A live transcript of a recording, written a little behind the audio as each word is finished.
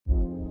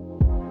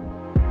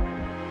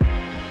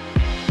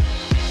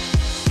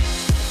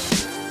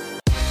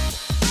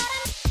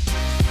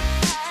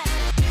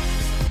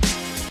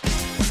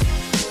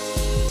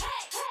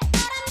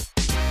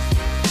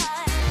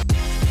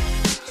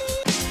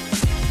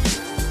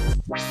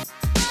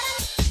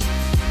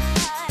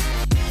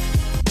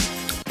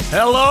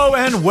Hello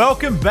and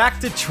welcome back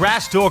to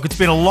Trash Talk. It's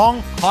been a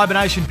long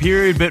hibernation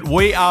period, but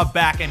we are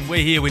back and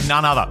we're here with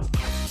none other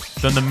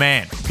than the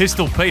man,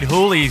 Pistol Pete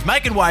Hooley. He's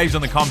making waves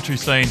on the commentary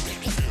scene,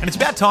 and it's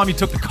about time he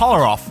took the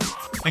collar off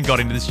and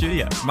got into the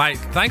studio. Mate,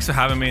 thanks for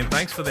having me, and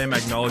thanks for them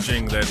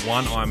acknowledging that,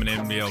 one, I'm an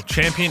NBL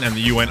champion, and that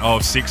you went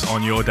 0-6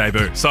 on your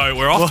debut. So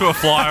we're off to a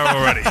flyer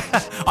already.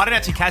 I didn't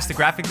actually catch the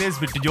graphic there,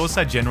 but did yours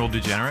say General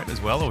Degenerate as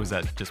well, or was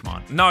that just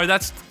mine? No,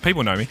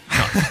 people know me.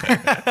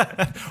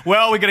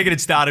 Well, we're going to get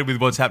it started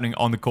with what's happening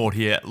on the court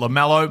here.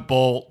 LaMelo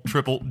Ball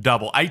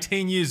triple-double.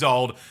 18 years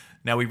old.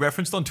 Now, we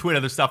referenced on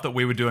Twitter the stuff that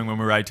we were doing when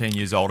we were 18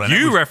 years old. And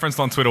you referenced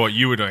on Twitter what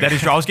you were doing. That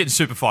is true. I was getting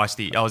super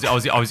feisty.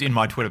 I was in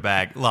my Twitter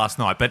bag last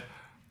night, but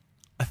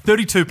a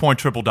 32-point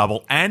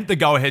triple-double and the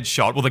go-ahead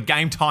shot, the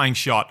game-tying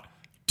shot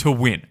to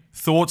win.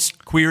 Thoughts,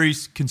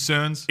 queries,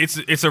 concerns?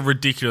 It's a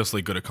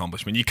ridiculously good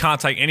accomplishment. You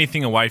can't take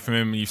anything away from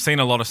him. You've seen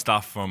a lot of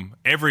stuff from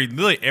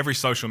literally every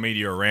social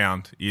media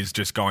around is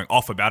just going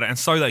off about it, and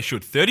so they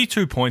should.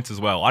 32 points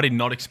as well. I did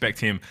not expect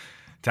him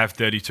to have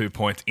 32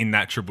 points in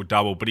that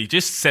triple-double, but he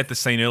just set the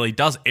scene early. He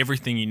does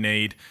everything you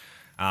need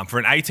for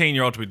an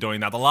 18-year-old to be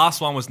doing that. The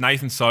last one was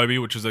Nathan Sobey,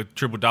 which was a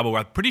triple-double.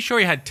 I'm pretty sure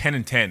he had 10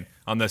 and 10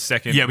 on the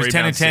second. Yeah, it was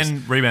 10 and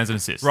 10 rebounds and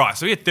assists. Right,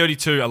 so he had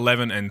 32,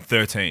 11, and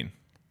 13.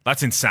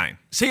 That's insane.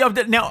 See,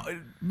 now,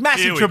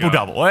 massive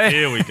triple-double.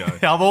 Here we go.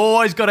 I've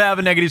always got to have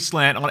a negative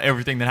slant on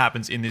everything that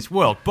happens in this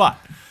world, but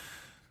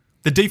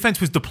the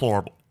defense was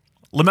deplorable.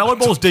 LaMelo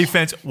Ball's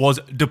defense was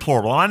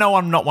deplorable. And I know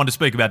I'm not one to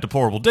speak about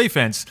deplorable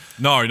defense.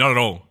 No, not at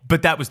all.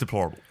 But that was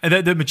deplorable.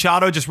 And the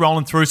Machado just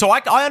rolling through. So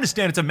I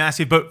understand it's a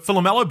massive, but for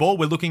LaMelo Ball,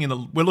 we're looking in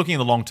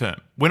the long term.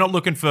 We're not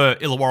looking for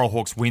Illawarra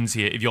Hawks wins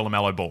here if you're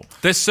LaMelo Ball.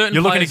 There's certain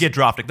You're looking players, to get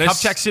drafted.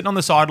 Kupchak's sitting on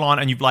the sideline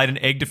and you've laid an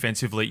egg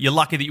defensively. You're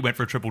lucky that you went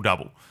for a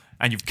triple-double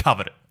and you've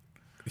covered it.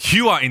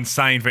 You are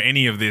insane for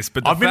any of this.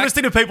 But I've been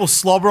listening to people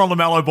slobber on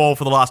LaMelo Ball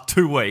for the last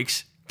 2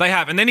 weeks. They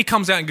have. And then he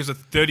comes out and gives a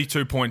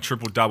 32-point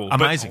triple-double.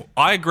 Amazing.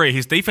 But I agree.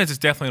 His defense is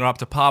definitely not up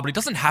to par, but he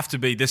doesn't have to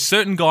be. There's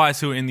certain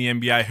guys who are in the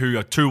NBA who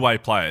are two-way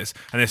players,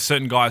 and there's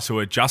certain guys who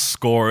are just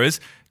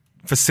scorers,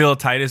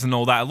 facilitators and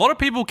all that. A lot of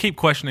people keep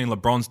questioning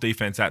LeBron's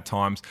defense at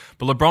times,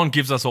 but LeBron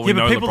gives us what we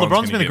know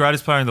LeBron's been the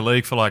greatest player in the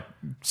league for like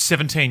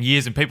 17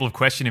 years, and people have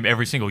questioned him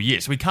every single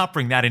year, so we can't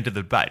bring that into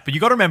the debate. But you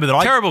got to remember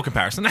that Terrible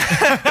comparison.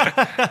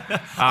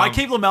 I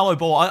keep LaMelo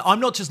Ball. I'm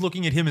not just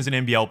looking at him as an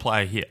NBL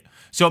player here.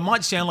 So it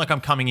might sound like I'm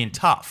coming in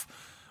tough,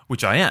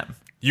 which I am.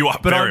 You are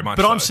very much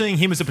so. But I'm seeing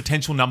him as a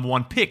potential number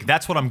one pick.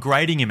 That's what I'm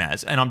grading him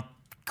as, and I'm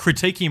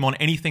critiquing him on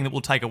anything that will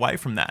take away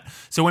from that.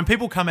 So when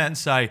people come out and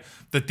say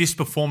that this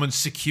performance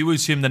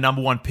secures him the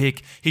number one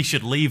pick, he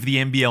should leave the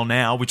NBL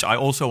now, which I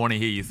also want to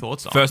hear your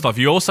thoughts on. First off,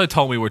 you also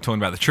told me we were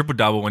talking about the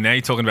triple-double, and now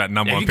you're talking about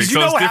number one pick. You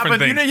know what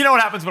happens? You know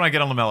what happens when I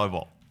get on LaMelo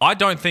Ball. I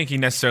don't think he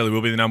necessarily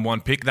will be the number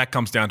one pick. That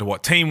comes down to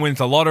what team wins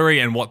the lottery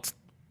and what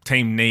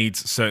team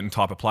needs certain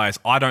type of players.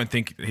 I don't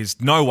think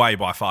he's no way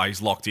by far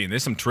he's locked in.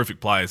 There's some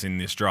terrific players in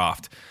this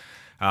draft.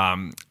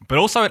 But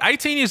also at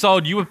 18 years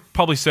old, you were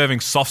probably serving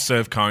soft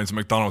serve cones at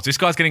McDonald's. This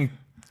guy's getting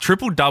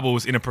triple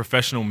doubles in a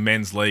professional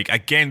men's league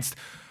against,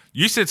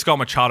 you said Scott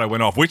Machado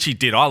went off, which he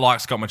did. I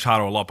like Scott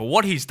Machado a lot, but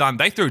what he's done,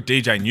 they threw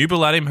DJ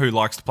Newbill at him, who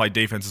likes to play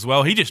defense as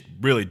well. He just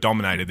really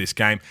dominated this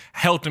game,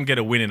 helped him get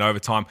a win in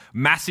overtime.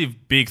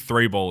 Massive big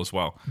three ball as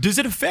well. Does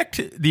it affect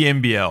the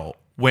NBL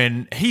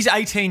when he's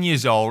 18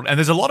 years old, and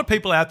there's a lot of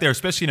people out there,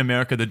 especially in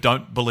America, that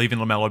don't believe in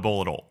LaMelo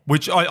Ball at all,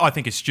 which I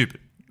think is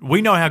stupid.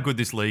 We know how good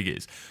this league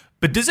is.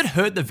 But does it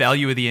hurt the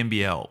value of the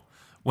NBL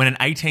when an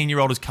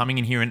 18-year-old is coming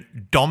in here and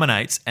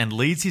dominates and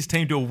leads his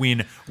team to a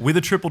win with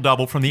a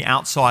triple-double from the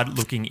outside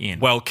looking in?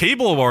 Well,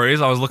 Keyboard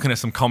Warriors, I was looking at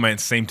some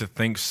comments, seem to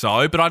think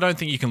so, but I don't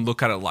think you can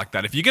look at it like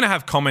that. If you're going to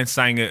have comments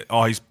saying,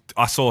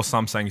 I saw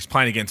some saying he's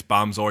playing against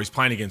bums or he's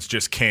playing against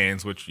just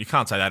cans, which you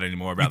can't say that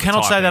anymore about the You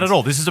cannot say that Titans. at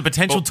all. This is a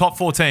potential top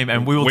four team,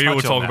 and we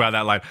will talk about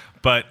that later.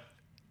 But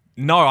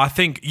no, I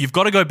think you've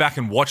got to go back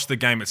and watch the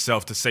game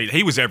itself to see.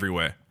 He was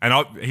everywhere. And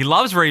he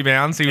loves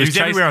rebounds. He was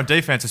everywhere on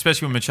defense,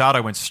 especially when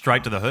Machado went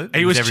straight to the hoop.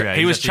 He was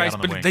chased,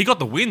 but he got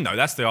the win, though.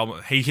 That's the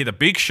ultimate. He hit a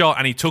big shot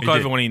and he took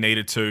over when he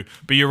needed to.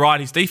 But you're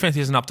right, his defense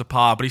isn't up to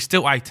par, but he's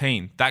still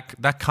 18.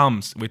 That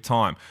comes with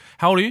time.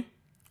 How old are you?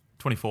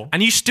 24.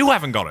 And you still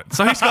haven't got it.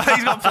 So he's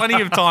got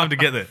plenty of time to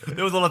get there.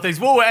 There was a lot of things.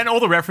 Well, and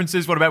all the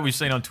references, what about we've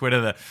seen on Twitter,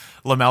 the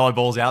LaMelo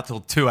Ball's out till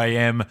 2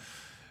 a.m.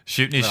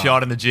 shooting his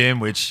shot in the gym,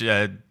 which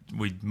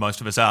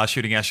most of us are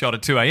shooting our shot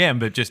at 2 a.m.,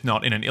 but just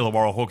not in an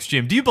Illawarra Hawks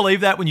gym. Do you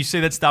believe that when you see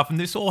that stuff? And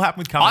this all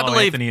happened with Carmelo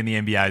Anthony in the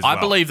NBA as well. I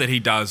believe that he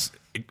does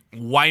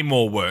way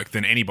more work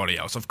than anybody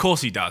else. Of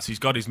course he does. He's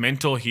got his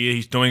mentor here.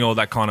 He's doing all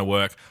that kind of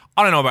work.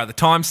 I don't know about the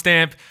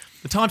timestamp.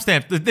 The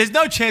timestamp, there's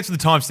no chance of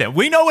the timestamp.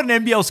 We know what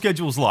an NBL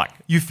schedule's like.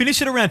 You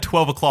finish it around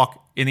 12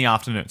 o'clock in the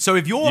afternoon. So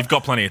if you've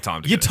got plenty of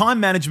time to your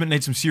time management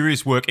needs some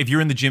serious work if you're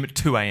in the gym at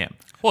 2 a.m.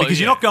 Well, because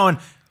you're not going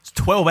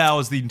 12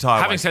 hours the entire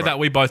way. Having said that,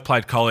 we both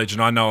played college,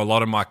 and I know a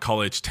lot of my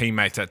college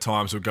teammates at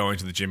times would go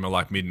into the gym at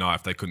like midnight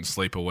if they couldn't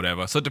sleep or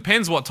whatever. So it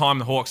depends what time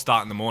the Hawks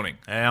start in the morning.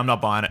 I'm not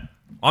buying it.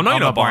 I know you're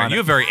not buying it.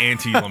 You're very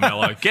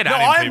anti-LaMelo. Get at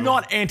him, I am people.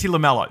 not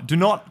anti-LaMelo. Do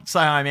not say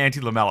I'm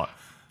anti-LaMelo.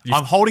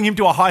 I'm holding him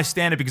to a high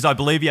standard because I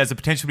believe he has the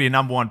potential to be a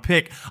number one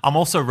pick. I'm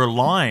also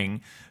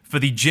relying for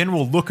the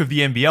general look of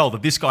the NBL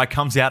that this guy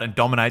comes out and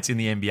dominates in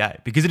the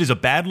NBA, because it is a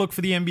bad look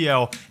for the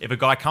NBL if a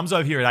guy comes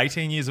over here at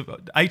 18 years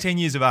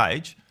of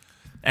age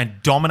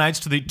and dominates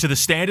to the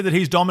standard that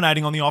he's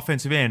dominating on the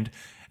offensive end,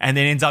 and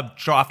then ends up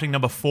drafting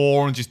number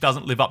 4 and just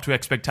doesn't live up to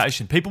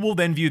expectation. People will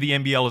then view the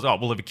NBL as, oh,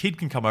 well, if a kid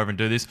can come over and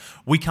do this,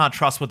 we can't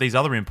trust what these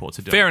other imports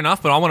are doing. Fair enough,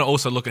 but I want to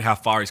also look at how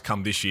far he's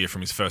come this year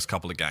from his first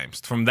couple of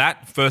games. From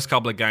that first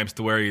couple of games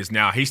to where he is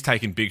now, he's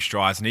taken big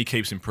strides and he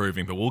keeps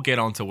improving, but we'll get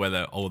on to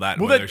whether all that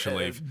and whether he should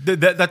leave.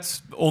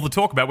 That's all the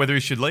talk about whether he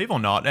should leave or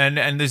not,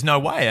 and there's no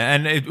way.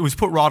 And it was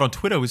put right on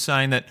Twitter, was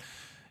saying that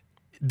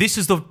this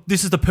is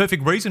the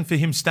perfect reason for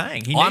him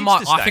staying. He needs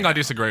to stay. I think I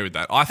disagree with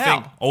that. I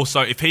think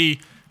also if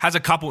he has a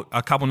couple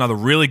other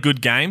really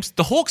good games,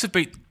 the Hawks have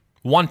beat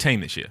one team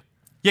this year.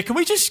 Yeah, can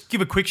we just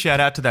give a quick shout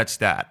out to that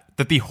stat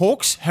that the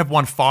Hawks have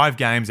won 5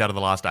 games out of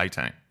the last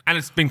 18, and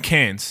it's been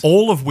Cairns,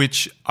 all of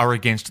which are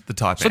against the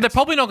Taipans. So they're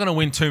probably not going to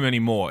win too many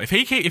more. If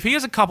he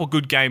has a couple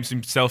good games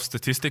himself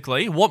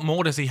statistically, what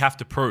more does he have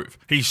to prove?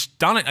 He's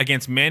done it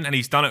against men, and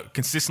he's done it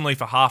consistently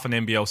for half an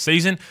NBL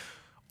season.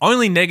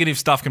 Only negative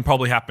stuff can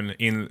probably happen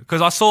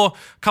because I saw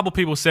a couple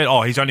people said,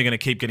 oh, he's only going to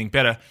keep getting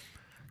better.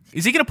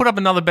 Is he going to put up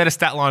another better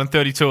stat line in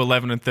 32,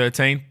 11, and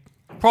 13?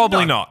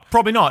 Probably not.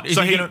 Probably not.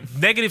 So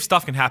negative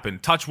stuff can happen.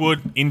 Touch wood,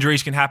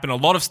 injuries can happen. A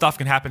lot of stuff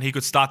can happen. He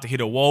could start to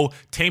hit a wall.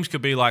 Teams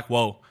could be like,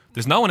 well,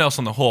 there's no one else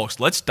on the Hawks.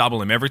 Let's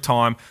double him every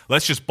time.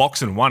 Let's just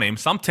box and one him.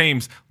 Some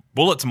teams,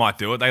 Bullets might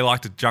do it. They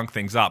like to junk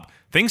things up.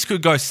 Things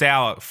could go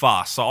sour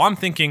fast. So I'm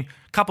thinking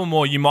a couple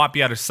more, you might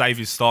be able to save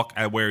his stock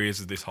at where he is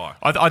at this high.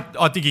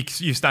 I think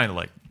you stay in the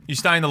league. You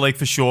stay in the league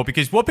for sure,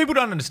 because what people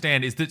don't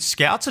understand is that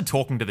scouts are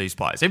talking to these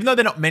players. Even though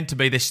they're not meant to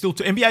be, they're still...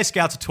 NBA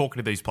scouts are talking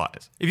to these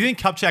players. If you think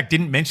Kupchak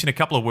didn't mention a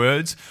couple of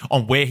words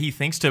on where he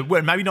thinks to...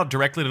 Well, maybe not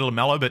directly to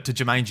LaMelo, but to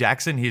Jermaine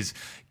Jackson, his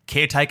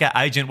caretaker,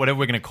 agent, whatever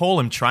we're going to call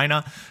him,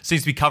 trainer,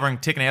 seems to be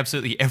ticking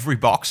absolutely every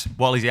box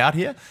while he's out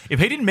here. If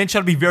he didn't mention,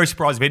 I'd be very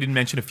surprised if he didn't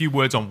mention a few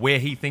words on where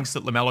he thinks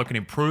that LaMelo can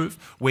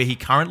improve, where he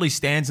currently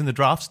stands in the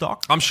draft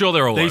stock. I'm sure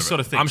they're all over these sort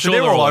of things. I'm sure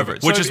they're all over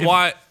it. Which is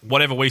why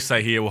whatever we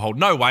say here will hold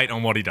no weight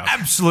on what he does.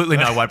 Absolutely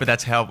no weight, but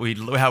that's how we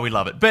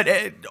love it. But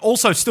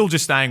also, still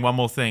just saying one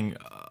more thing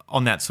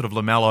on that sort of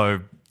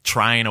LaMelo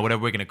train or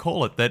whatever we're going to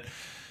call it, that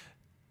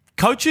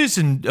coaches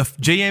and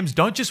GMs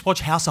don't just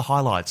watch House of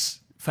Highlights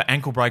for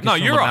ankle breakers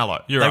from LaMelo.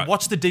 Right. They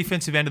watch the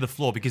defensive end of the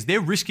floor because they're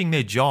risking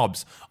their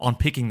jobs on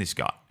picking this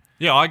guy.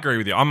 Yeah, I agree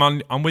with you.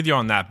 I'm with you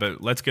on that,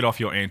 but let's get off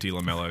your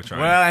anti-LaMelo train.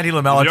 Well,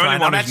 anti-LaMelo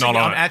train.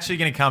 I'm actually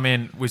going to come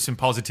in with some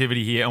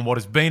positivity here on what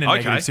has been a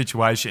negative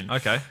situation.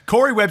 Okay.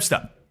 Corey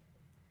Webster.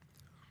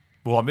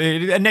 Well,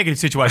 a negative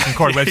situation,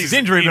 Corey Webster's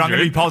injury, but I'm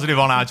going to be positive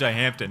on RJ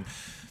Hampton.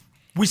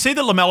 We see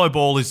that LaMelo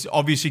Ball is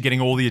obviously getting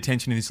all the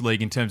attention in this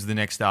league in terms of the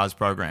Next Stars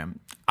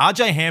program.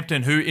 RJ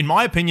Hampton, who in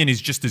my opinion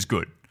is just as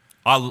good,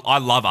 I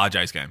love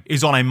RJ's game,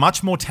 is on a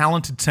much more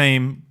talented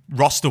team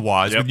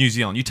roster-wise with New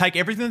Zealand. You take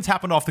everything that's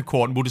happened off the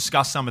court, and we'll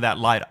discuss some of that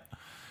later.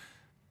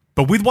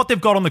 But with what they've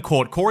got on the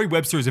court, Corey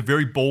Webster is a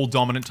very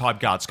ball-dominant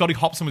type guard. Scotty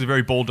Hopson was a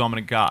very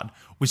ball-dominant guard.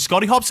 With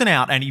Scotty Hopson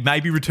out, and he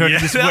may be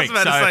returning this week, I was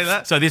about to say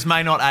that. So this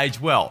may not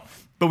age well.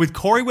 But with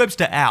Corey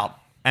Webster out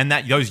and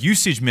those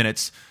usage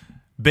minutes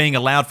being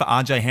allowed for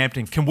RJ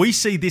Hampton, can we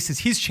see this as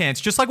his chance?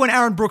 Just like when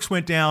Aaron Brooks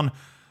went down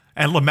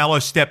and LaMelo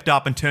stepped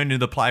up and turned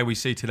into the player we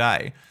see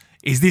today,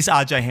 is this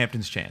RJ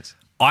Hampton's chance?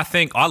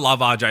 I love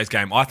RJ's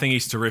game. I think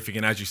he's terrific,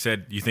 and as you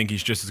said, you think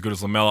he's just as good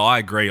as LaMelo. I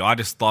agree. I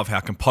just love how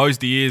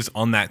composed he is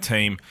on that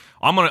team.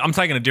 I'm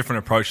taking a different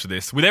approach to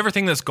this. With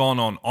everything that's gone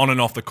on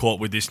and off the court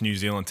with this New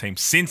Zealand team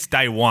since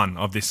day one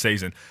of this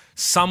season,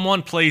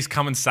 someone please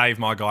come and save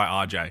my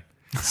guy RJ.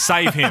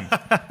 Save him.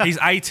 He's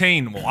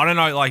 18. Well, I don't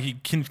know, like, he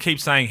can keep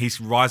saying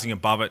he's rising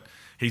above it.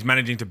 He's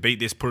managing to beat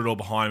this, put it all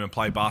behind him and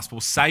play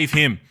basketball. Save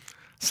him.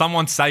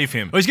 Someone save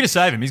him. Well, he's going to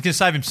save him. He's going to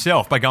save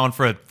himself by going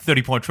for a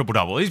 30-point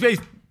triple-double. He's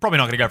probably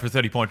not going to go for a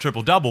 30-point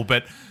triple-double,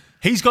 but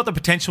he's got the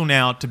potential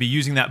now to be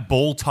using that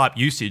ball-type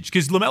usage,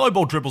 because LaMelo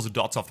Ball dribbles the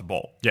dots off the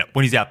ball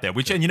when he's out there.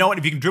 And you know what?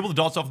 If you can dribble the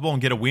dots off the ball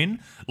and get a win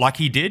like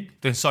he did,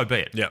 then so be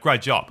it. Yep.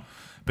 Great job.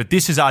 But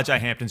this is RJ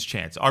Hampton's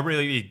chance.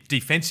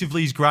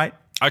 Defensively, he's great.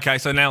 Okay,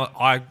 so now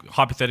I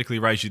hypothetically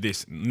raise you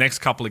this. Next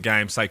couple of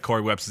games, say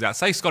Corey Webster's out.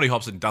 Say Scotty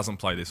Hopson doesn't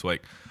play this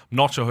week. I'm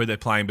not sure who they're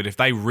playing, but if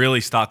they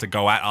really start to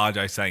go at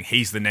RJ saying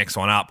he's the next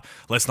one up,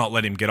 let's not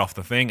let him get off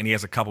the thing, and he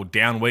has a couple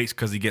down weeks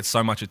because he gets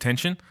so much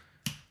attention,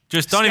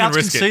 just don't even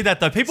risk it. Can see that,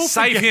 though. People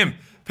save him.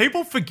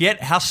 People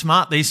forget how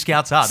smart these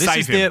scouts are. This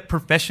is their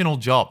professional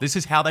job. This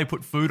is how they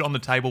put food on the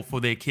table for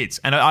their kids.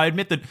 And I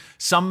admit that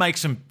some make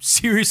some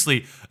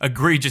seriously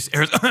egregious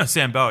errors.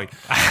 Sam Bowie.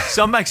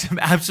 Some make some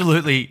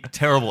absolutely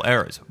terrible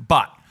errors.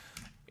 But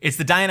it's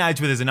the day and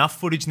age where there's enough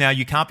footage now.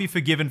 You can't be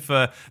forgiven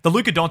for... The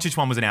Luka Doncic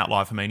one was an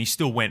outlier for me, and he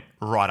still went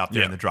right up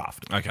there in the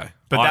draft. Okay.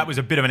 But that was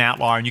a bit of an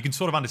outlier, and you can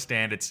sort of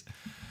understand it's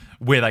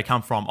where they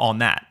come from on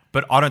that.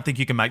 But I don't think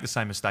you can make the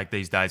same mistake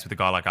these days with a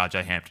guy like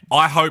RJ Hampton.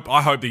 I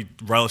hope he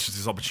relishes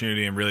this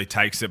opportunity and really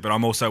takes it, but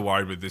I'm also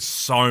worried with there's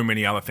so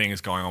many other things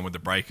going on with the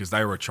Breakers.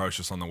 They were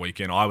atrocious on the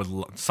weekend.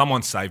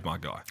 Someone save my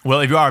guy. Well,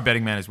 if you are a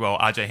betting man as well,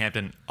 RJ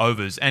Hampton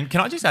overs. And can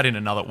I just add in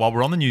another, while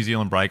we're on the New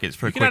Zealand Breakers,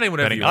 for a quick add in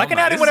whatever betting, you want, I can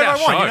add in mate. whatever I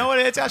This is want. our You know what?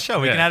 It's our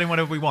show. We can add in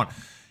whatever we want.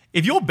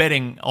 If you're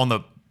betting on the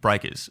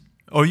Breakers,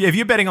 or if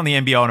you're betting on the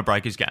NBL in a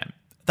Breakers game,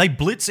 they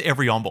blitz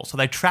every on-ball, so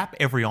they trap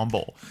every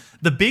on-ball.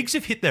 The Bigs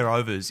have hit their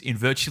overs in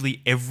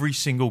virtually every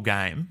single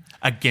game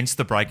against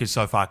the Breakers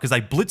so far because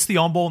they blitz the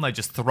on-ball and they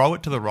just throw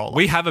it to the roller.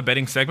 We have a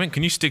betting segment.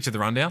 Can you stick to the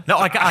rundown? No,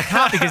 I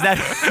can't because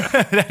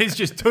that is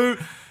just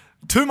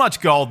too much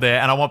gold there,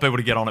 and I want people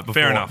to get on it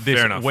before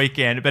this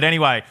weekend. But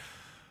anyway,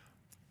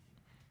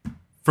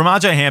 from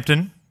RJ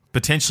Hampton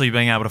potentially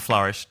being able to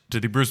flourish to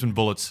the Brisbane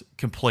Bullets'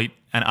 complete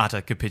and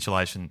utter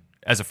capitulation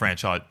as a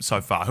franchise so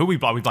far. Who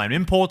are we blaming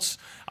imports?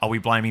 Are we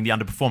blaming the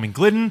underperforming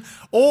Glidden?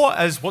 Or,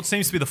 as what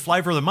seems to be the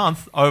flavour of the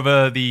month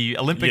over the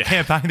Olympic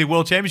campaign, the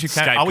World Championship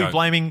campaign, are we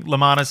blaming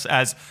Lemanis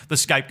as the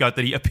scapegoat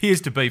that he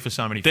appears to be for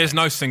so many fans? There's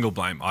no single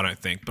blame, I don't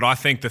think. But I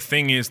think the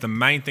thing is, the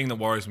main thing that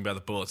worries me about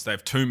the Bullets, they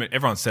have too many,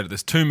 everyone said it,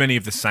 there's too many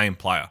of the same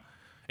player.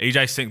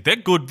 EJ Singh, they're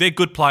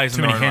good players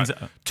in their own right.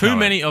 Too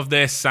many of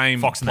their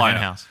same Fox in player. the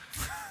henhouse.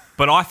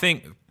 But I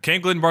think Cam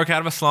Glidden broke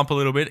out of a slump a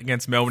little bit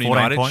against Melbourne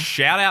United. Points.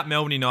 Shout out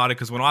Melbourne United,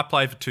 because when I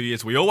played for 2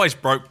 years, we always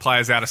broke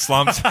players out of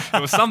slumps.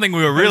 It was something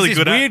we were really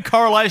good at. There's weird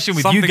correlation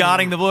with you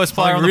guarding the worst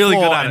player on the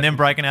floor and then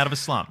breaking out of a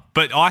slump.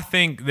 But I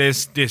think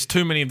there's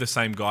too many of the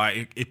same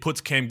guy. It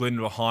puts Cam Glidden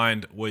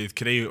behind with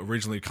Kadee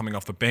originally coming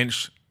off the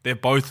bench. They're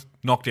both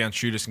knockdown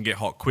shooters and get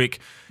hot quick.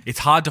 It's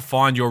hard to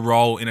find your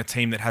role in a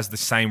team that has the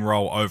same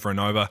role over and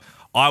over.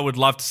 I would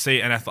love to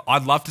see, and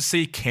I'd love to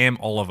see Cam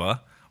Oliver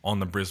on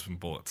the Brisbane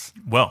Bullets.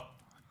 Well,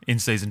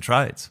 in-season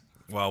trades.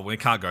 Well, we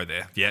can't go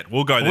there yet.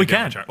 We'll go there. We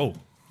can.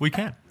 We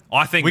can.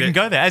 I think we can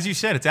go there. As you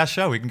said, it's our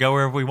show. We can go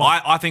wherever we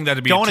want. I think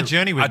that'd be on a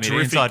journey with me.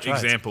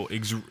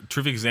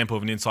 Terrific example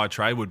of an inside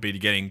trade would be to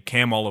getting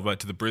Cam Oliver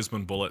to the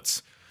Brisbane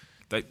Bullets.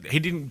 They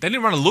didn't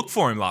run a look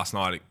for him last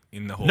night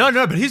in the Hawks. No,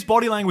 but his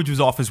body language was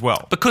off as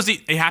well. Because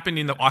it happened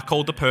I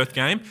called the Perth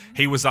game.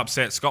 He was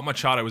upset. Scott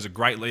Machado was a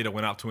great leader,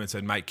 went up to him and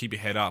said, mate, keep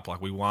your head up.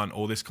 Like, we won,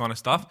 all this kind of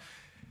stuff.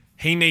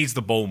 He needs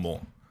the ball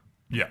more.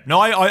 Yeah. No,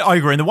 I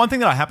agree. And the one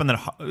thing that happened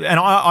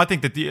I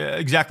think that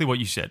exactly what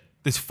you said.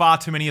 There's far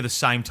too many of the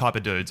same type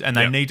of dudes, and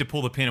they need to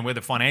pull the pin, and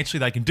whether financially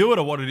they can do it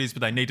or what it is, but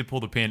they need to pull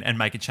the pin and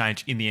make a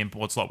change in the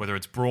import slot, whether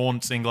it's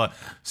Braun, Singler,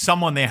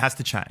 someone there has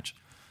to change.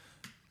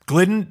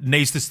 Glidden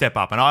needs to step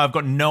up, and I've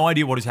got no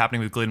idea what is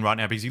happening with Glidden right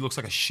now because he looks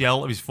like a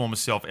shell of his former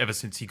self ever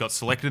since he got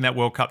selected in that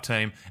World Cup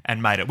team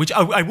and made it, which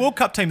a World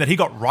Cup team that he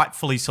got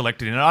rightfully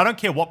selected in. And I don't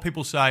care what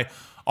people say,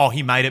 oh,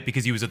 he made it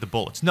because he was at the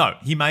Bullets. No,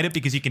 he made it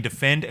because he can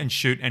defend and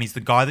shoot, and he's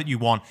the guy that you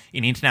want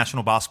in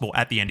international basketball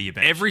at the end of your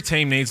bench. Every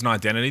team needs an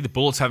identity. The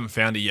Bullets haven't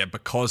found it yet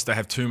because they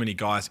have too many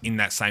guys in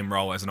that same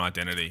role as an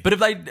identity. But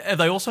have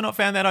they also not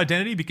found that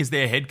identity because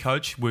their head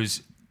coach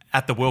was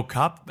at the World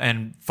Cup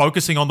and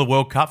focusing on the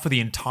World Cup for the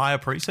entire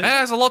preseason? It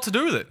has a lot to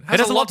do with it. It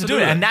has a lot to do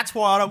with it. And that's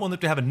why I don't want them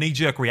to have a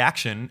knee-jerk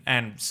reaction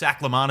and sack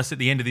Lemanis at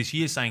the end of this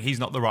year saying he's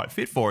not the right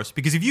fit for us.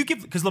 Because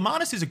because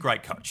Lemanis is a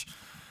great coach.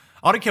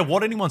 I don't care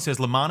what anyone says,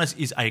 Lemanis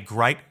is a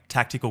great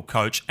tactical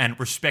coach and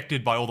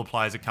respected by all the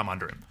players that come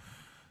under him.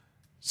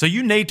 So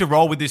you need to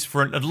roll with this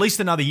for at least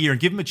another year and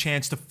give him a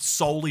chance to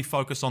solely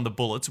focus on the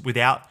Bullets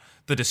without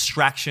the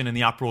distraction and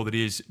the uproar that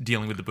is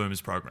dealing with the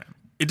Boomers program.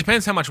 It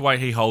depends how much weight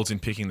he holds in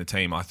picking the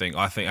team. I think,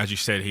 as you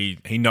said,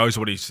 he knows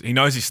he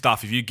knows his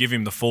stuff. If you give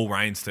him the full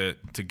reins to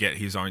get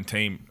his own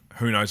team,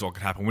 who knows what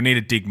could happen. We need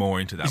to dig more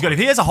into that. If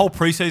he has a whole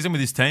preseason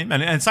with his team,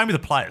 and same with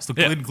the players. Look,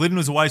 Glidden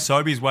was away,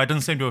 Sobey's away. It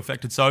doesn't seem to have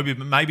affected Sobey,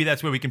 but maybe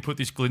that's where we can put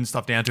this Glidden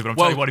stuff down to. But I'm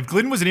telling you what, if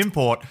Glidden was an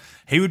import,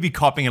 he would be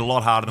copping it a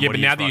lot harder than what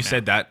he is right now. But now that you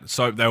said that,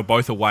 so they were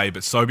both away,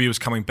 but Sobey was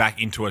coming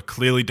back into a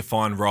clearly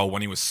defined role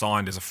when he was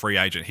signed as a free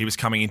agent. He was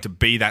coming in to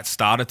be that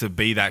starter, to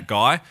be that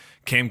guy.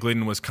 Cam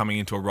Glidden was coming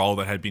into a role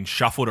that had been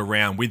shuffled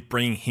around with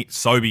bringing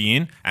Sobey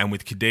in and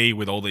with Kadee,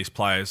 with all these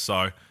players.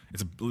 So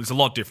it's a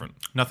lot different.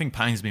 Nothing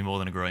pains me more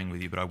than agreeing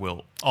with you, but I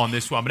will on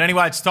this one. But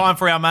anyway, it's time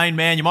for our main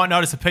man. You might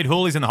notice that Pete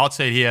Hooley's in the hot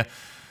seat here.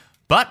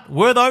 But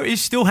Wertho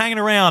is still hanging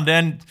around.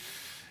 And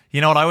you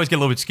know what? I always get a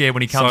little bit scared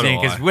when he comes in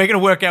because we're going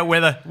to work out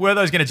whether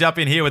Wertho's going to jump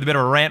in here with a bit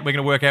of a rant. We're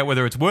going to work out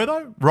whether it's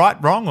Wertho, right,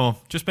 wrong, or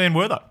just being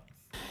Wertho.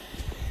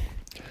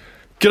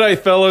 G'day,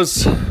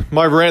 fellas.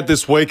 My rant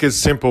this week is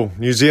simple.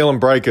 New Zealand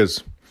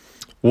Breakers.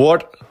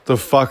 What the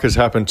fuck has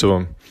happened to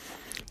them?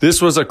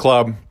 This was a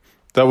club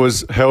that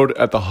was held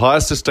at the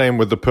highest esteem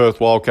with the Perth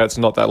Wildcats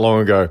not that long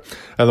ago.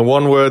 And the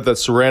one word that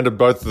surrounded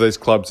both of these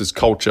clubs is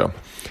culture.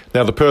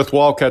 Now, the Perth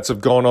Wildcats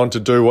have gone on to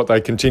do what they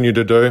continue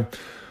to do.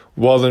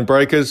 While the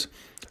Breakers,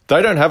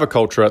 they don't have a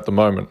culture at the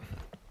moment.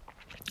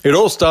 It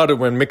all started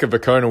when Mika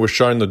Vukona was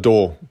shown the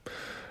door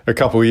a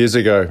couple of years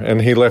ago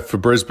and he left for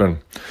Brisbane.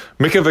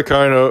 Mika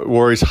Vukona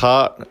wore his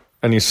heart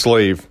and his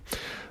sleeve.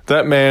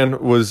 That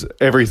man was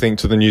everything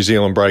to the New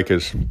Zealand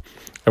Breakers.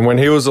 And when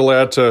he was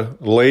allowed to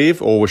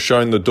leave or was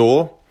shown the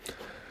door,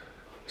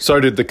 so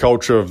did the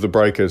culture of the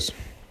Breakers.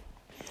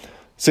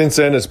 Since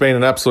then, it's been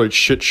an absolute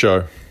shit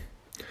show.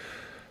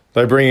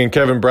 They bring in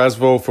Kevin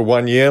Braswell for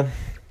 1 year.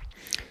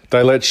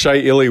 They let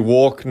Shea Illy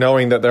walk,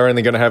 knowing that they're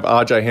only going to have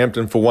RJ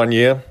Hampton for 1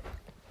 year.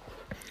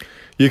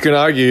 You can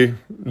argue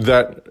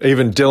that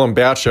even Dylan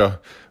Boucher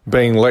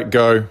being let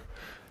go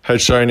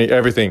has shown you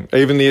everything.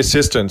 Even the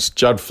assistants,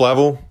 Judd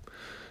Flavel,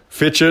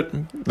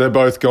 Fitchett, they're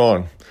both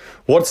gone.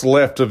 What's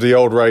left of the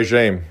old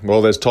regime?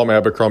 Well, there's Tom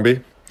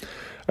Abercrombie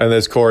and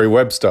there's Corey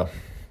Webster.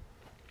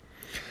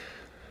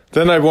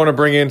 Then they want to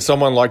bring in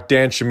someone like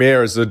Dan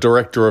Shamir as the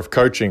director of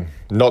coaching.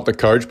 Not the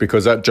coach,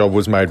 because that job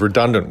was made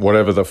redundant,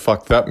 whatever the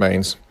fuck that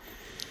means.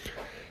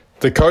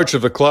 The coach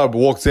of the club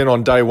walks in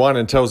on day one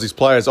and tells his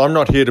players, I'm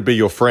not here to be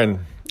your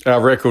friend.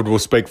 Our record will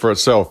speak for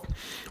itself.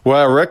 Well,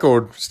 our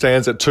record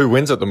stands at 2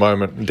 wins at the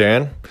moment,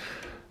 Dan.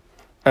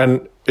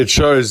 And it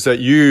shows that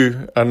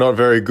you are not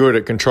very good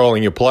at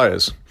controlling your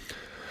players.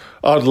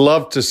 I'd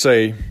love to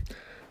see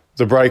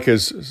the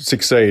Breakers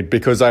succeed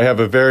because they have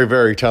a very,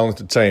 very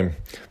talented team.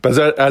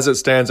 But as it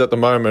stands at the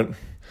moment,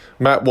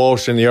 Matt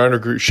Walsh and the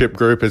ownership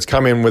group has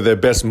come in with their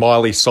best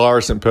Miley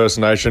Cyrus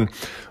impersonation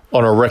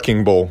on a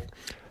wrecking ball.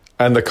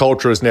 And the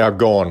culture is now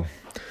gone.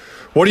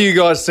 What do you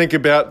guys think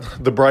about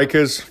the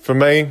Breakers? For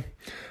me,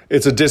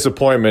 it's a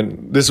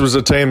disappointment. This was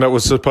a team that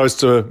was supposed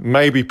to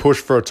maybe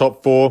push for a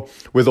top 4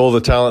 with all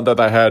the talent that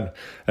they had.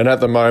 And at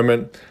the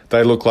moment,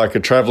 they look like a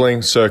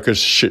travelling circus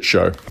shit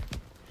show.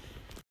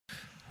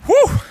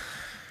 Whew!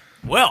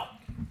 Well,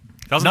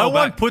 Doesn't no hold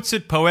one back. puts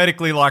it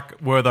poetically like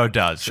Wertho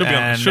does. Should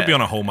be on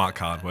a Hallmark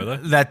card, were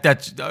they?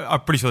 I'm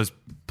pretty sure there's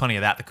plenty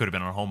of that could have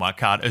been on a Hallmark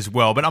card as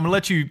well. But I'm going to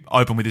let you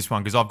open with this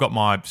one because I've got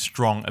my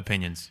strong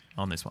opinions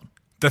on this one.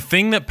 The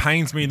thing that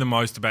pains me the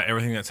most about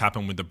everything that's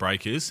happened with the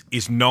Breakers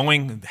is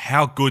knowing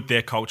how good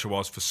their culture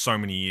was for so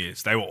many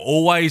years. They were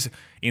always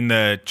in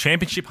the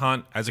championship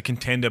hunt as a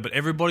contender, but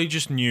everybody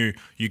just knew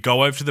you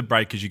go over to the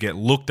Breakers, you get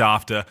looked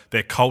after.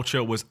 Their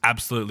culture was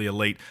absolutely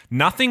elite.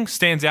 Nothing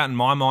stands out in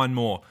my mind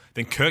more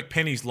than Kirk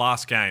Penny's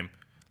last game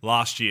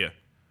last year.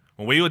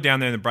 When we were down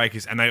there in the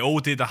Breakers and they all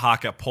did the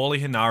haka,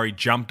 Paulie Hanari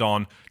jumped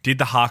on, did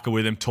the haka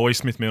with him, Toy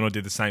Smith-Milner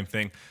did the same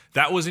thing.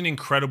 That was an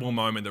incredible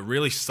moment that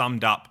really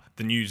summed up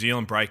the New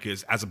Zealand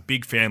Breakers as a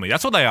big family.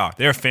 That's what they are.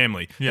 They're a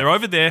family. Yeah. They're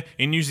over there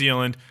in New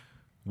Zealand.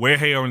 We're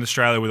here in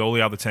Australia with all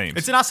the other teams.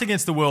 It's an us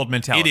against the world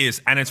mentality. It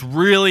is, and it's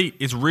really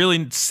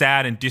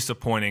sad and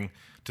disappointing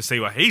to see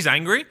why he's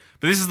angry.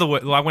 But this is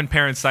like when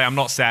parents say, I'm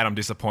not sad, I'm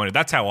disappointed.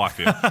 That's how I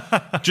feel.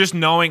 Just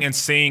knowing and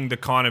seeing the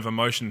kind of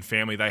emotion and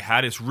family they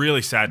had, it's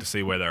really sad to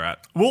see where they're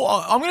at. Well,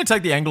 I'm going to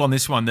take the angle on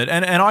this one,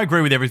 and I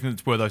agree with everything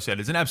that Wertho said.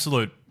 It's an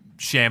absolute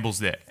shambles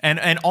there.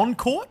 And on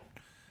court,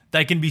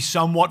 they can be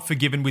somewhat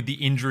forgiven with the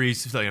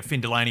injuries, like Finn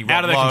Delaney,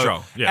 out of their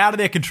control. Yeah. Out of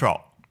their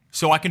control.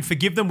 So I can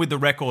forgive them with the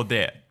record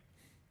there.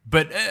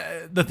 But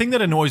the thing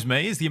that annoys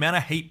me is the amount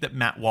of heat that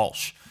Matt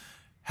Walsh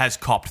has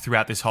copped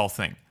throughout this whole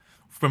thing.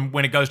 From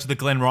when it goes to the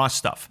Glenn Rice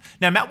stuff.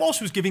 Now, Matt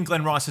Walsh was giving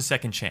Glenn Rice a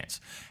second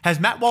chance. Has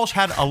Matt Walsh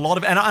had a lot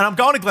of... And I'm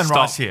going to Glenn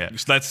Rice here.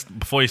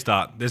 Before you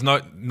start, there's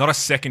not a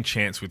second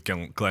chance with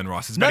Glenn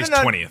Rice. It's about his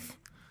 20th.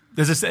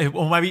 There's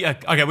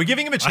okay, we're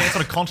giving him a chance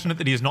on a continent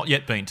that he has not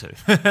yet been to.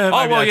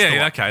 Oh, well,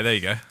 yeah, okay, there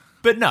you go.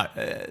 But no,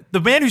 the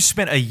man who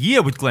spent a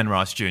year with Glenn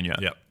Rice Jr.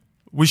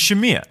 Was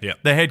Shamir,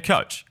 the head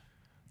coach.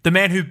 The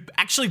man who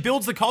actually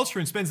builds the culture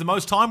and spends the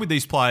most time with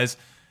these players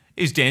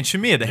is Dan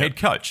Shamir, the head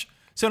coach.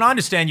 So I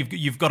understand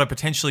you've got to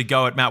potentially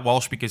go at Matt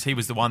Walsh because he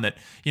was the one that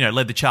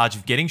led the charge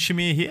of getting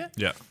Shamir here.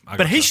 Yeah,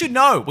 but he should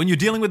know when you're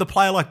dealing with a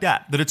player like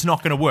that it's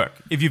not going to work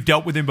if you've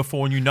dealt with him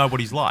before and you know what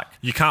he's like.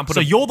 You can't put. So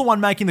you're the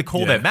one making the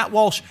call there. Matt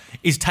Walsh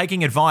is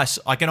taking advice.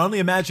 I can only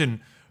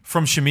imagine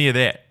from Shamir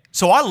there.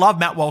 So I love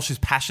Matt Walsh's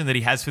passion that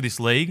he has for this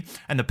league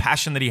and the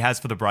passion that he has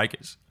for the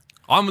Breakers.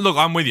 I'm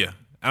with you.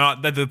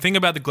 And the thing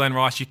about the Glenn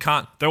Rice,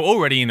 they're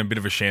already in a bit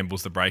of a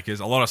shambles, the Breakers.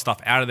 A lot of stuff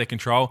out of their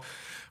control.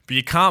 But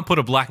you can't put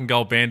a black and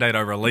gold Band-Aid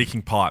over a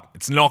leaking pipe.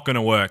 It's not going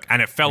to work.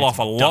 And it fell off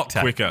a lot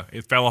quicker.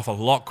 It fell off a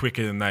lot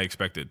quicker than they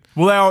expected.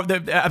 Well,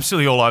 they're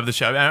absolutely all over the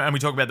show. And we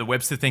talk about the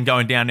Webster thing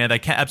going down now.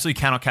 They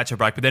absolutely cannot catch a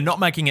break, but they're not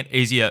making it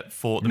easier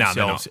for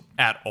themselves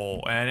at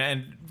all.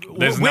 And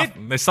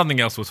there's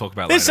something else we'll talk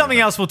about There's later. something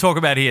else we'll talk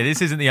about here.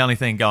 This isn't the only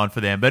thing going for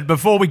them. But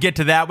before we get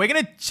to that, we're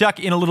going to chuck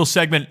in a little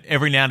segment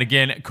every now and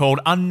again called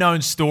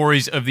Unknown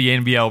Stories of the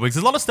NBL, because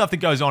there's a lot of stuff that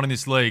goes on in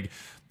this league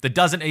that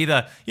doesn't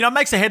either, it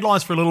makes the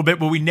headlines for a little bit,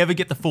 but we never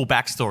get the full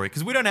backstory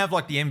because we don't have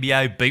like the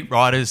NBA beat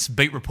writers,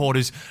 beat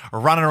reporters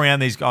running around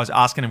these guys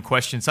asking them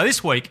questions. So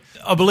this week,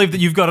 I believe that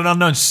you've got an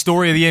unknown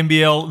story of the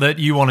NBL that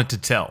you wanted to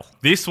tell.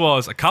 This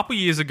was a couple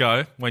years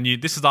ago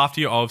this is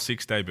after your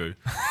 06 debut.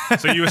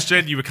 So you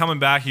were coming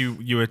back,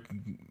 you were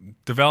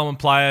development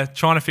player,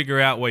 trying to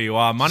figure out where you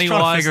are money-wise.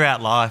 Trying to figure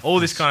out life.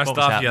 All this kind of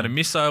stuff. You had a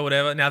misso,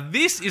 whatever. Now,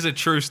 this is a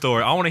true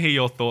story. I want to hear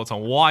your thoughts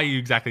on why you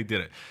exactly did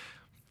it.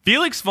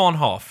 Felix von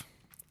Hoff,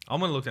 I'm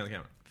going to look down the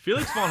camera.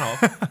 Felix von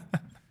Hoff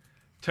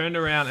turned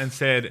around and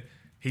said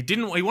he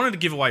wanted to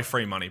give away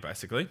free money,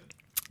 basically.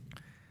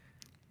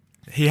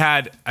 He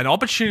had an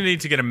opportunity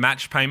to get a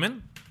match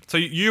payment So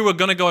you were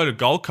going to go to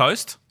Gold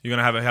Coast. You're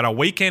going to had a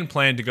weekend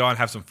plan to go and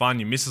have some fun.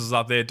 Your missus is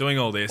up there doing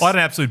all this. I had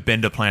an absolute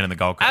bender plan in the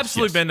Gold Coast.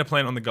 Absolute bender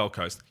plan on the Gold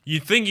Coast.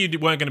 You'd think you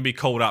weren't going to be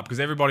called up because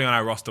everybody on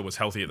our roster was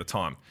healthy at the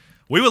time.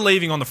 We were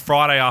leaving on the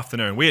Friday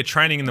afternoon. We had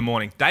training in the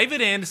morning.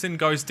 David Anderson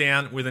goes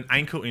down with an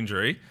ankle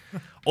injury.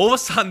 All of a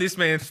sudden, this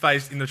man's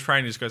face in the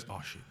training just goes, oh,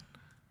 shit,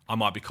 I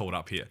might be called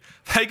up here.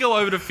 They go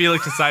over to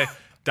Felix and say,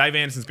 Dave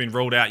Anderson's been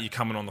ruled out. You're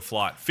coming on the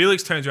flight.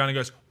 Felix turns around and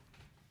goes,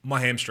 my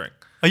hamstring.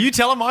 Are you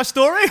telling my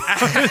story?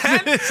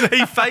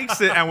 He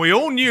fakes it, and we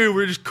all knew,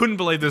 we just couldn't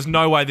believe there's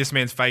no way this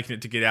man's faking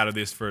it to get out of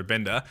this for a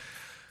bender.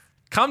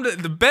 Come to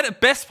the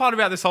best part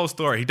about this whole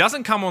story, he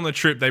doesn't come on the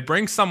trip. They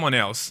bring someone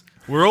else.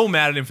 We're all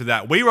mad at him for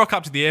that. We rock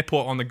up to the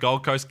airport on the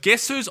Gold Coast.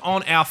 Guess who's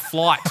on our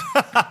flight?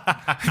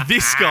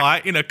 This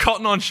guy in a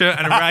Cotton On shirt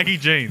and a raggy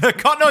jeans. A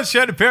Cotton On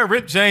shirt and a pair of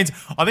ripped jeans.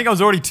 I think I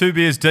was already 2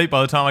 beers deep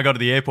by the time I got to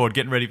the airport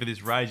getting ready for this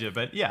rager.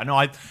 But yeah, no,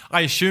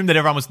 I assumed that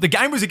everyone was... The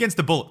game was against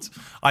the Bullets.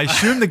 I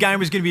assumed the game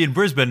was going to be in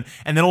Brisbane,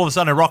 and then all of a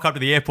sudden I rock up to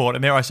the airport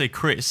and there I see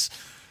Chris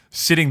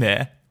sitting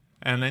there.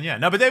 And then, yeah.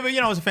 No, but it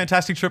was a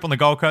fantastic trip on the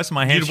Gold Coast and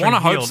my hamstring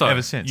healed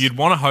ever since. You'd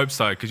want to hope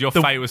so because your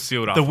fate was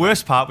sealed up. The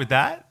worst part with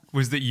that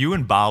was that you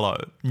and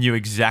Barlow knew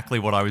exactly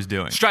what I was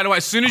doing. Straight away,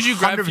 as soon as you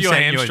grabbed for your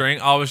hamstring,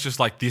 I was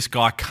just like, this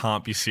guy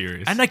can't be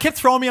serious. And they kept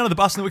throwing me under the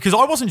bus because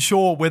I wasn't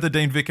sure whether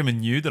Dean Vickerman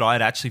knew that I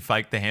had actually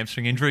faked the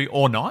hamstring injury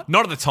or not.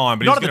 Not at the time,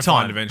 but he was going to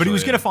find eventually. But he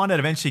was going to find out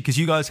eventually because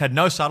you guys had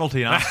no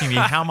subtlety in asking me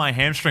how my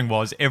hamstring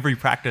was every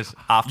practice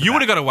after You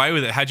would have got away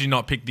with it had you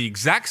not picked the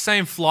exact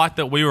same flight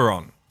that we were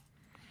on.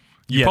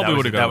 You probably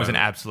would have got away with it. That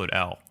was an absolute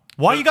L.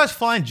 Why are you guys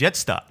flying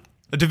Jetstar?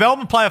 A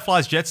development player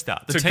flies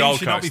Jetstar. The team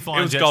should not be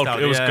flying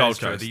Jetstar. It was Gold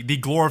Coast. The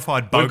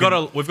glorified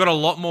Bogan. We've got a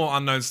lot more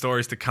unknown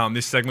stories to come.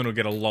 This segment will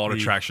get a lot of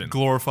traction.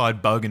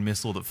 Glorified Bogan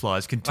missile that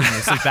flies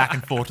continuously back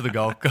and forth to the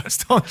Gold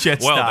Coast on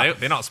Jetstar. Well,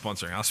 they're not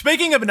sponsoring us.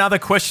 Speaking of another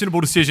questionable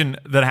decision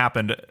that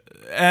happened,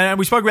 and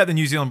we spoke about the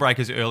New Zealand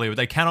Breakers earlier, but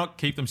they cannot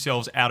keep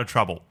themselves out of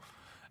trouble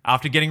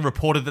after getting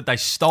reported that they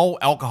stole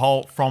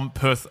alcohol from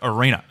Perth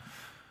Arena.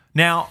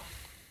 Now,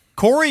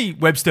 Corey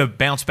Webster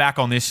bounced back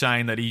on this,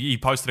 saying that he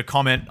posted a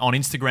comment on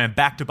Instagram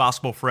back to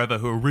Basketball Forever,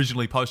 who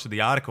originally posted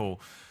the article,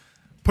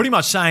 pretty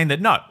much saying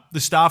that no, the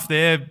staff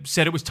there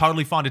said it was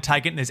totally fine to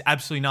take it and there's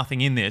absolutely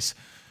nothing in this,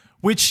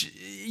 which,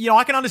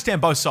 I can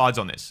understand both sides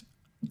on this.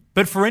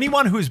 But for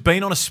anyone who has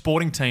been on a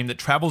sporting team that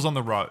travels on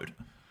the road,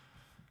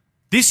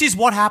 this is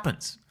what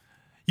happens.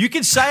 You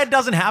can say it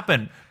doesn't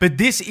happen, but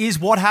this is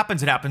what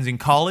happens. It happens in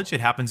college. It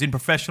happens in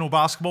professional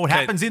basketball. It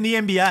happens in the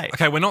NBA.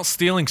 Okay, we're not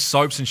stealing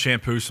soaps and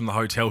shampoos from the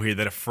hotel here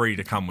that are free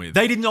to come with.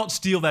 They did not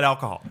steal that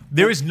alcohol.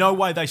 There is no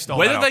way they stole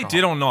that alcohol. Whether they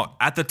did or not,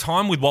 at the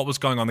time with what was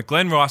going on, the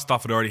Glenn Rice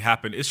stuff had already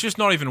happened. It's just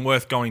not even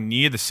worth going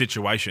near the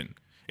situation.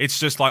 It's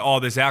just like, oh,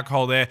 there's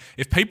alcohol there.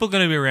 If people are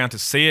going to be around to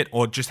see it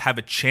or just have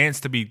a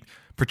chance to be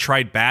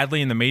portrayed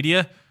badly in the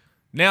media,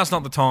 now's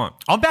not the time.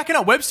 I'm backing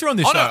up Webster on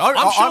this show.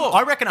 I'm sure.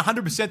 I reckon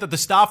 100% that the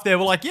staff there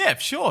were like, yeah,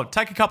 sure,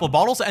 take a couple of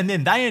bottles, and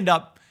then they end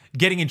up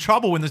getting in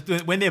trouble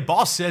when their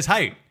boss says,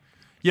 hey,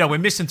 we're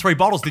missing 3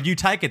 bottles. Did you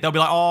take it? They'll be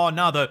like, oh,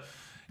 no,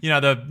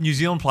 the New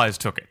Zealand players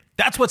took it.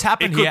 That's what's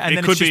happened here, and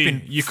then it's just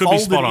been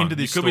folded into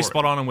this story. You could be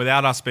spot on, and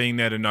without us being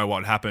there to know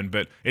what happened,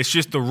 but it's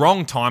just the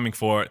wrong timing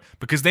for it,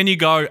 because then you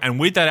go and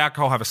with that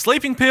alcohol have a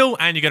sleeping pill,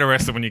 and you get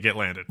arrested when you get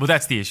landed. Well,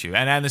 that's the issue,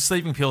 and the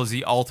sleeping pill is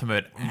the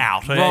ultimate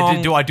out.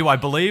 Wrong. Do I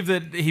believe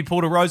that he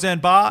pulled a Roseanne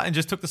Barr and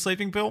just took the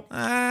sleeping pill?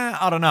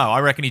 I don't know. I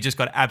reckon he just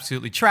got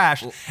absolutely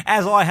trashed,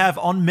 as I have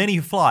on many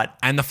a flight.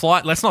 And the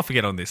flight, let's not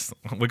forget on this,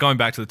 we're going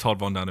back to the Todd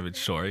Vodanovich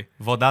story.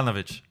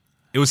 Vodanovich.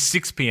 It was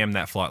 6 p.m.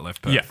 that flight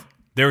left Perth. Yeah.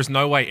 There is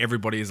no way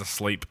everybody is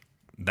asleep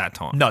that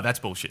time. No, that's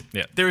bullshit.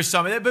 Yeah. There is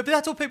some, but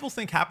that's what people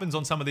think happens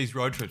on some of these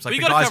road trips. Like, the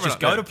gotta guys cover just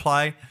it, go to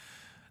play,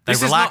 they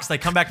relax, they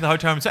come back to the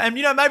hotel room,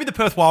 and maybe the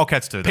Perth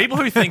Wildcats do that. People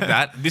who think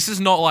that, this is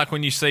not like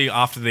when you see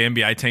after the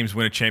NBA teams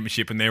win a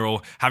championship and they're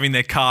all having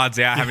their cards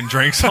out, having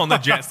drinks on the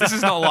jets. This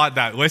is not like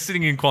that. We're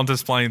sitting in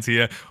Qantas planes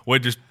here. We're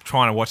just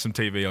trying to watch some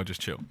TV or just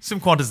chill. Some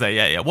Qantas there,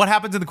 yeah. What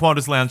happens in the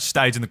Qantas lounge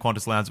stays in the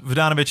Qantas lounge.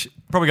 Vodanovich,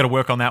 probably got to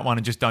work on that one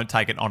and just don't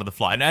take it onto the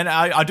flight. And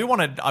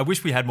I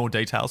wish we had more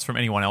details from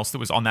anyone else that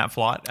was on that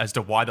flight as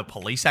to why the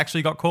police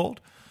actually got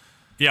called.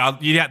 Yeah,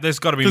 there's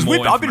got to be more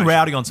Because I've been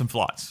rowdy on some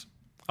flights.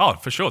 Oh,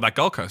 for sure. That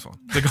Gold Coast one.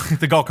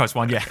 The Gold Coast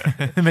one, yeah.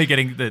 Me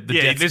getting the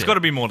yeah, there's got to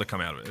be more to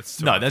come out of it.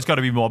 There's got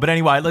to be more. But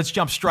anyway, let's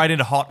jump straight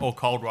into hot or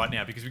cold right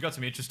now because we've got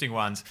some interesting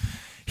ones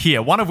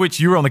here. One of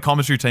which you were on the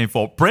commentary team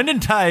for. Brendan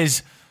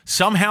Tays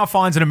somehow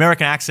finds an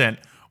American accent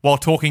while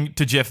talking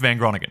to Jeff Van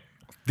Groningen.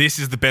 This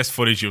is the best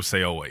footage you'll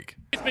see all week.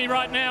 With me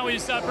right now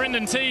is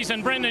Brendan Tees,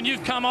 and Brendan,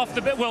 you've come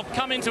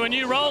into a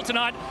new role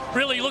tonight,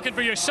 really looking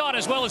for your shot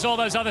as well as all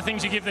those other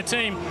things you give the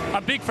team.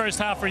 A big first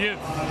half for you.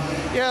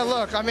 Yeah,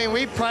 look, I mean,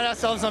 we pride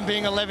ourselves on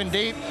being 11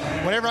 deep.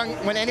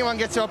 When anyone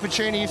gets the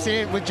opportunity, you've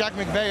seen it with Jack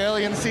McVeigh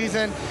early in the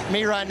season,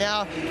 me right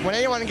now. When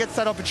anyone gets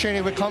that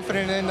opportunity, we're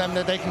confident in them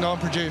that they can go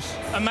and produce.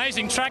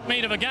 Amazing track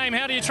meet of a game.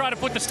 How do you try to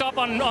put the stop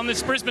on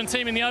this Brisbane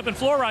team in the open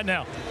floor right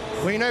now?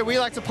 we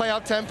like to play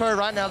up tempo.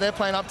 Right now they're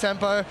playing up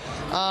tempo.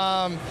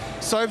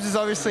 Sobes has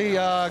obviously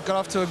got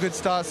off to a good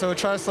start, so we'll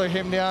try to slow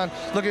him down.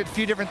 Look at a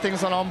few different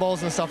things on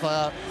balls and stuff like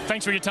that.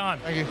 Thanks for your time.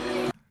 Thank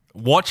you.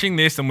 Watching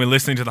this and we're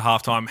listening to the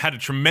halftime, had a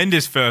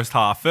tremendous first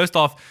half. First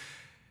off,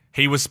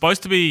 he was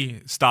supposed to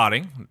be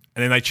starting,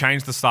 and then they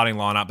changed the starting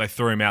lineup. They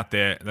threw him out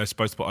there. They're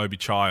supposed to put Obi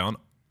Chai on.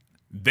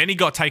 Then he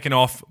got taken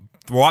off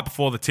right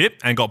before the tip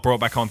and got brought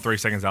back on 3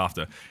 seconds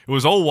after. It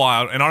was all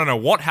wild, and I don't know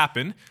what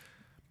happened,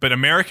 but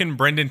American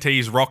Brendan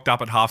Tees rocked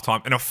up at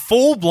halftime in a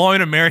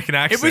full-blown American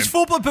accent. It was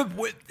full-blown,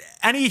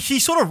 and he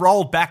sort of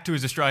rolled back to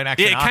his Australian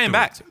accent. Yeah, it came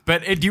back.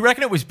 But do you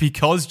reckon it was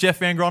because Jeff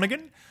Van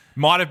Groningen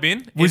Might have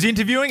been. was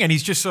interviewing, and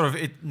he's just sort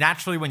of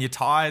naturally when you're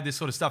tired, this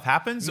sort of stuff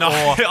happens? No,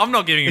 or I'm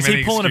not giving him is any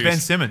he pulling excuse. a Ben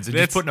Simmons and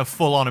It's- just putting a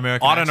full-on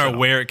American I don't accent know on?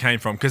 where it came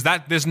from, because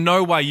there's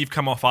no way you've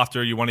come off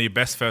after one of your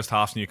best first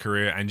halves in your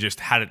career and just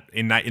had it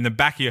in the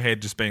back of your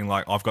head, just being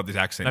like, I've got this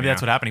accent. Maybe now.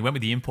 that's what happened. He went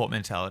with the import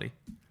mentality.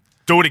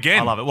 Do it again.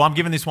 I love it. Well, I'm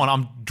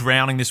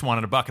drowning this one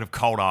in a bucket of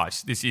cold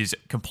ice. This is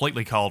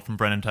completely cold from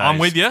Brendan Tays. I'm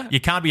with you.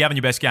 You can't be having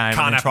your best game and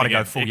Can't then try to happen go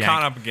again. full It yank.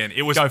 can't happen again.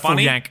 It was go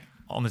funny. full yank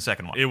on the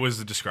second one. It was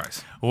a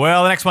disgrace.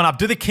 Well, the next one up.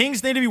 Do the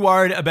Kings need to be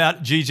worried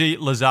about Gigi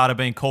Lozada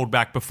being called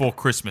back before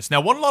Christmas?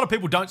 Now, what a lot of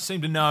people don't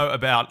seem to know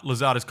about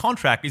Lozada's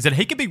contract is that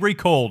he could be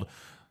recalled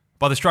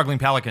by the struggling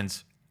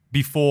Pelicans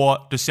before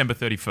December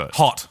 31st.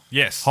 Hot.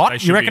 Yes. Hot? They You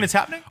should reckon be. it's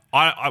happening?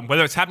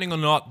 Whether it's happening or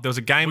not, there was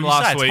a game Well, you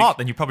say last it's week. hot,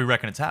 then you probably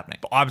reckon it's happening.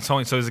 I'm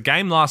telling you, so there's a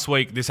game last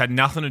week. This had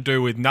nothing to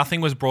do with, nothing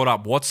was brought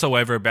up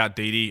whatsoever about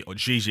Didi, or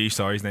Gigi,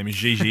 sorry, his name is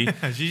Gigi.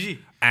 Gigi.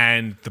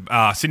 And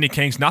the Sydney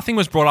Kings, nothing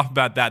was brought up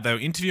about that. They were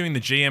interviewing the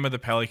GM of the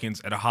Pelicans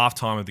at a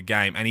halftime of the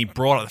game, and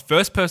the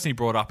first person he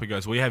brought up, he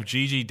goes, we have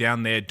Gigi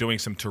down there doing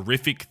some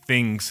terrific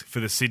things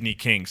for the Sydney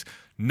Kings.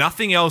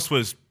 Nothing else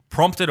was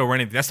prompted or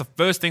anything. That's the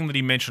first thing that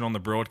he mentioned on the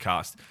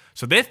broadcast.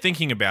 So they're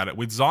thinking about it.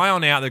 With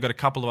Zion out, they've got a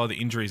couple of other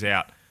injuries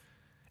out.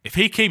 If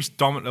he keeps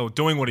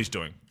doing what he's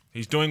doing,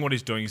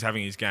 he's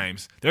having his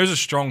games, there's a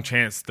strong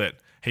chance that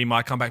he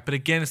might come back. But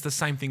again, it's the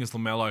same thing as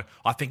LaMelo.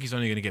 I think he's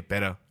only going to get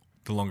better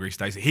the longer he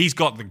stays. He's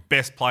got the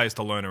best players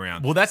to learn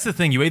around. Well, that's the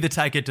thing. You either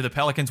take it to the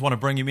Pelicans, want to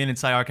bring him in and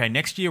say, okay,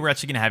 next year we're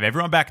actually going to have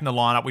everyone back in the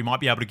lineup. We might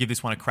be able to give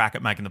this one a crack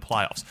at making the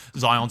playoffs.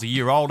 Zion's a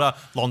year older.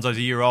 Lonzo's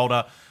a year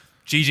older.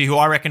 Gigi, who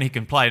I reckon he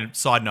can play.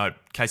 Side note,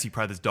 Casey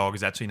Prather's dog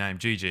is actually named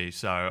Gigi.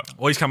 So,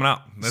 Well, he's coming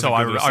up. That's so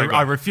a good little segue.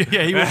 I refuse.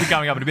 Yeah, he will be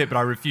coming up in a bit, but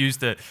I refuse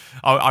to.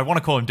 I want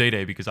to call him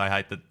DD because I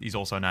hate that he's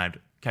also named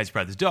Casey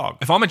Prather's dog.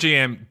 If I'm a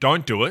GM,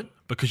 don't do it,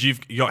 because you've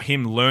got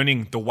him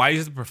learning the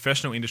ways of the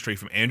professional industry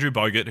from Andrew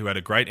Bogut, who had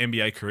a great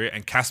NBA career,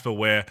 and Casper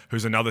Ware,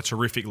 who's another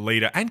terrific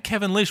leader, and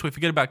Kevin Lish. We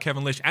forget about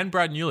Kevin Lish and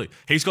Brad Newley.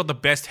 He's got the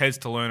best heads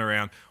to learn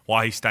around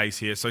while he stays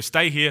here. So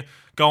stay here,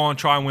 go on,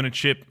 try and win a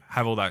chip,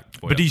 have all that.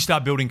 But do you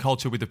start building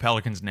culture with the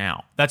Pelicans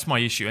now? That's my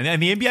issue.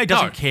 And the NBA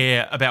doesn't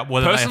care about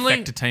whether Personally,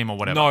 they affect a team or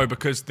whatever. No,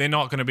 because they're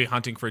not going to be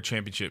hunting for a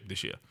championship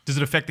this year. Does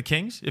it affect the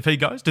Kings if he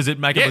goes? Does it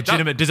make it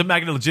legitimate? Does it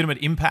make it a legitimate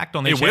impact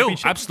on their It will,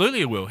 championship?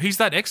 absolutely it will. He's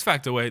that X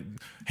factor where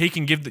you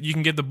can give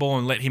the ball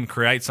and let him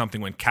create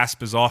something when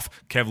Casper's off.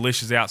 Kev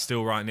Lish is out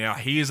still right now.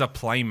 He is a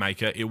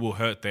playmaker. It will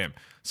hurt them.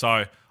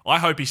 So I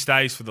hope he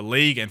stays for the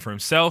league and for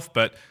himself,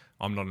 but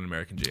I'm not an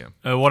American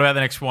GM. What about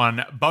the next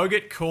one?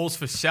 Bogut calls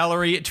for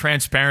salary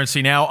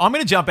transparency. Now, I'm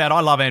going to jump out.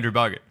 I love Andrew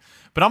Bogut.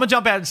 But I'm going to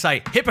jump out and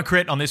say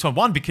hypocrite on this one.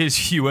 One,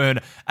 because you earn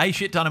a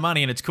shit ton of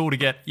money and it's cool to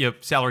get your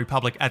salary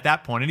public at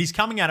that point. And he's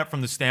coming at it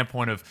from the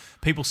standpoint of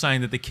people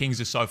saying that the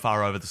Kings are so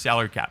far over the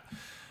salary cap.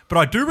 But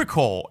I do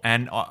recall,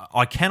 and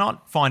I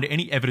cannot find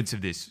any evidence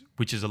of this,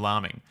 which is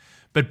alarming.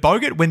 But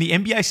Bogut, when the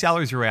NBA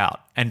salaries are out,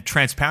 and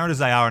transparent as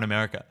they are in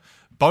America,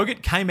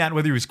 Bogut came out,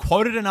 whether he was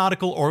quoted an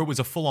article or it was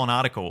a full-on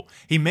article,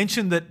 he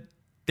mentioned that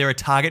they're a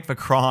target for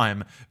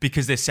crime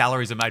because their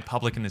salaries are made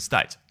public in the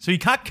States. So you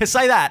can't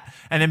say that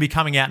and then be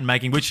coming out and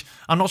making, which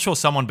I'm not sure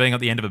someone being at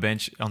the end of a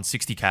bench on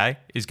 60K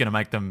is going to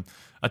make them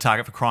a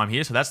target for crime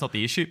here, so that's not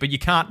the issue. But you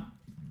can't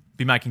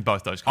be making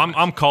both those comments.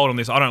 I'm cold on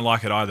this. I don't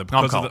like it either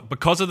because I'm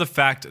of the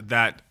fact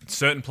that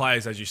certain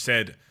players, as you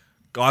said,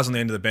 guys on the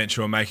end of the bench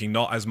who are making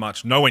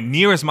nowhere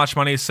near as much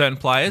money as certain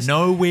players.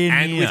 Nowhere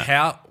and near. with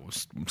how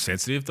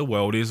sensitive the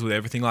world is with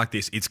everything like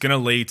this, it's going to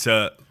lead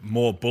to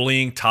more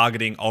bullying,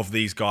 targeting of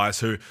these guys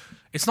who,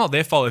 it's not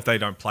their fault if they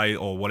don't play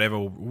or whatever,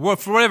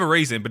 for whatever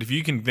reason. But if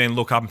you can then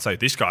look up and say,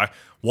 this guy,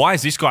 why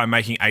is this guy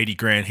making 80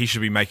 grand? He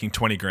should be making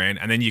 20 grand.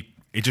 And then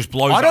it just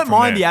blows up. I don't from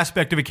mind there. the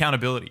aspect of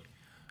accountability.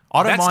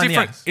 I don't That's mind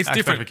different. the It's aspect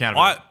different. of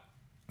accountability.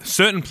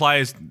 Certain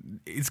players,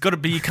 it's got to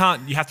be. You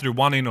have to do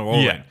one in or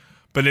all in.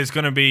 But it's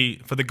going to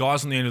be for the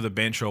guys on the end of the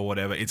bench or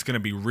whatever. It's going to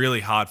be really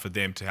hard for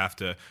them to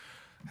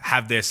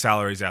have their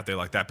salaries out there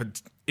like that.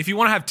 But if you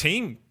want to have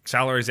team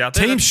salaries out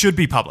there, teams should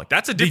be public.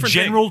 That's a different The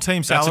general thing.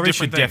 team That's a salary different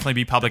should thing. definitely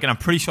be public, and I'm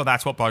pretty sure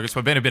that's what Bogus.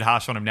 We've been a bit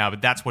harsh on him now,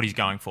 but that's what he's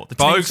going for. The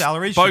team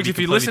salaries should be if you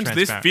completely listen to this,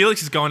 transparent.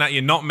 Felix is going at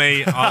you, not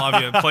me. I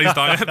love you.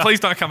 Please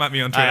don't come at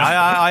me on Twitter.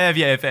 I have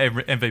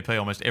MVP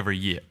almost every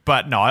year,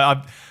 but no,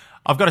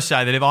 I've got to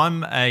say that if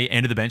I'm a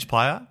end of the bench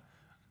player,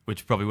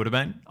 which probably would have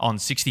been on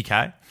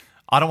 60K,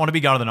 I don't want to be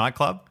going to the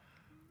nightclub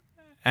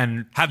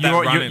and Have that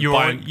run in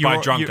by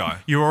a drunk guy.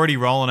 You're already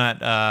rolling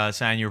at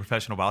saying you're a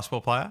professional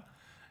basketball player.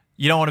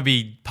 You don't want to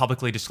be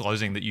publicly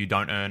disclosing that you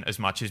don't earn as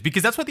much as,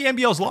 because that's what the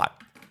NBL's like.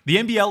 The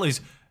NBL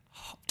is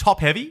top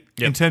heavy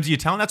in terms of your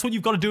talent. That's what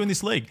you've got to do in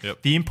this league.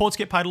 Yep. The imports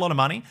get paid a lot of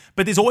money,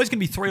 but there's always going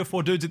to be 3 or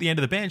 4 dudes at the end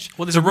of the bench.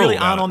 Well, there's that a rule really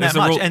about aren't it. on There's that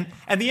a much, rule.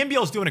 and the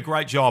NBL's doing a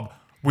great job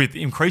with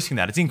increasing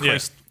that. It's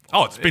increased.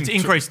 Oh, it's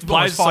increased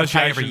Players almost 5K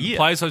Association every year.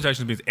 Players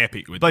Association has been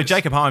epic with But this.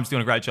 Jacob Holmes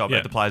doing a great job Yeah.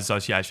 at the Players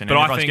Association, But and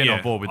I everyone's think, getting yeah,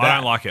 on board with I that.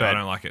 don't like it. But I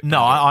don't like it. No,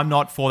 Don't do it. I'm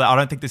not for that. I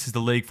don't think this is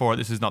the league for it.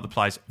 This is not the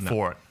place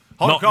for it.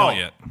 Not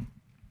yet.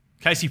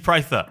 Casey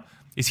Prather,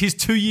 is his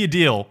 2-year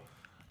deal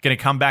going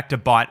to come back to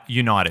bite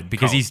United?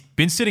 Because Cold. he's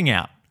been sitting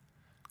out.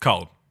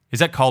 Cold. Is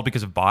that cold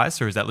because of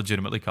bias, or is that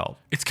legitimately cold?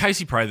 It's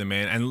Casey Prather,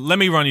 man. And let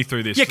me run you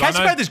through this. Yeah, 'cause I Casey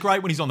know Prather's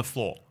great when he's on the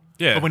floor.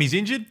 Yeah. But when he's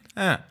injured,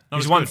 not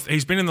as He's won. good.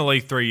 He's been in the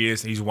league 3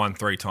 years. He's won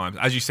 3 times,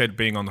 as you said,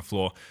 being on the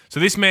floor. So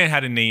this man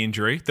had a knee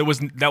injury that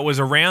was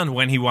around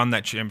when he won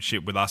that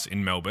championship with us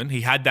in Melbourne.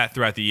 He had that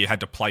throughout the year. Had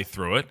to play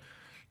through it.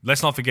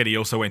 Let's not forget he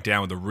also went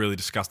down with a really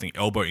disgusting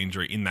elbow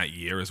injury in that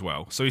year as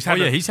well. So he's had.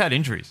 he's had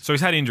injuries. So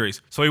he's had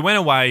injuries. So he went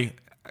away,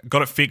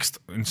 got it fixed,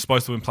 and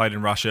supposed to have been played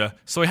in Russia.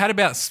 So he had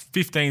about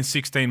 15,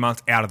 16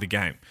 months out of the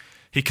game.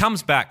 He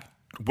comes back.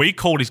 We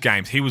called his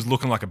games. He was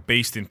looking like a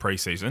beast in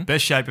preseason.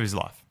 Best shape of his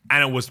life.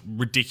 And it was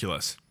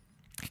ridiculous.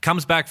 He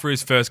comes back for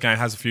his first game,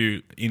 has a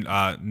few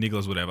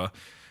nigglers, whatever.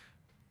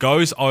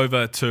 Goes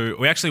over to...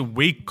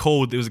 We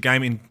called... There was a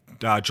game in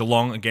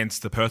Geelong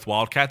against the Perth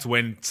Wildcats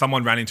when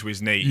someone ran into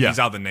his knee, his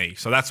other knee.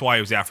 So that's why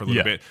he was out for a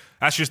little bit.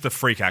 That's just a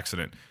freak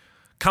accident.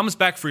 Comes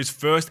back for his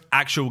first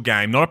actual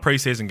game, not a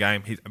preseason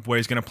game, where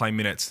he's going to play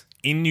minutes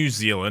in New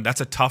Zealand.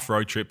 That's a tough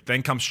road trip.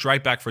 Then comes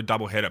straight back for a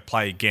doubleheader,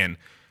 play again.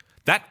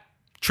 That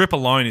trip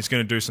alone is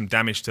going to do some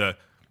damage to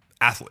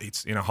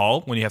athletes in a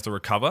whole when you have to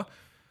recover.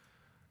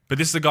 But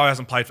this is a guy who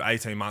hasn't played for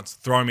 18 months.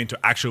 Throw him into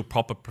actual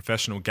proper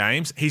professional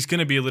games. He's going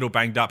to be a little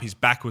banged up. His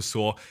back was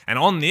sore. And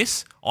on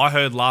this, I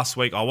heard last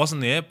week, I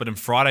wasn't there, but in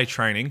Friday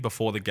training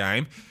before the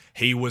game,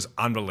 he was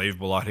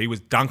unbelievable. Like, he was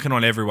dunking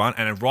on everyone.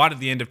 And then right at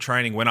the end of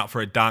training, went up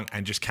for a dunk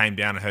and just came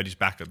down and hurt his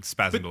back and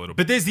spasmed a little bit.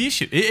 But there's the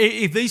issue.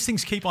 If these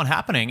things keep on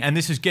happening and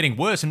this is getting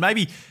worse, and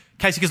maybe,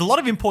 Casey, because a lot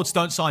of imports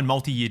don't sign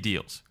multi-year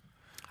deals.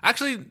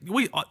 Actually,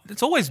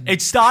 it's always...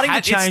 It's starting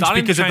to change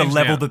because of the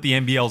level now. that the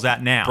NBL's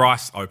at now.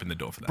 Bryce opened the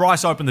door for that.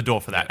 Bryce opened the door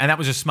for that, and that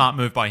was a smart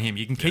move by him.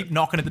 You can keep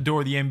knocking at the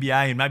door of the NBA,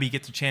 and maybe he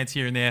gets a chance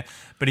here and there,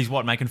 but he's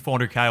making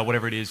 $400K or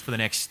whatever it is for the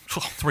next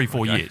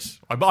 3-4 years.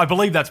 I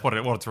believe that's what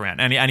it's around,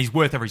 and he's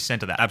worth every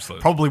cent of that.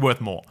 Absolutely. Probably worth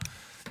more.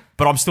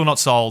 But I'm still not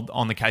sold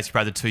on the Casey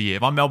Prather 2-year.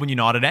 If I'm Melbourne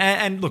United,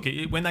 and look,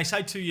 when they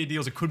say 2-year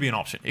deals, it could be an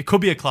option. It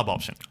could be a club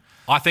option.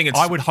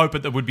 I would hope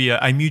that would be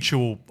a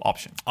mutual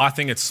option. I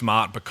think it's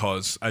smart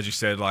because, as you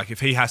said, like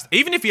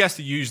even if he has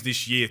to use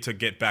this year to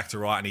get back to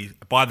right, and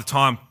by the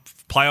time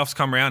playoffs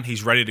come around,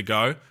 he's ready to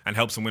go and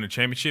helps them win a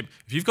championship.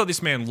 If you've got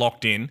this man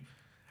locked in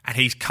and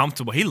he's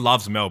comfortable, he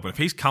loves Melbourne. If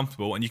he's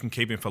comfortable and you can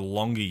keep him for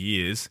longer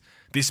years,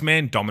 this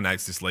man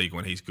dominates this league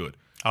when he's good.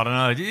 I don't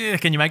know. Yeah,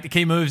 can you make the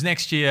key moves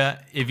next year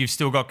if you've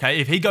still got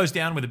if he goes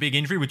down with a big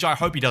injury, which I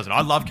hope he doesn't. I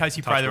love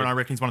Casey Prather and I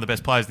reckon he's one of the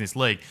best players in this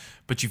league.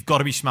 But you've got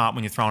to be smart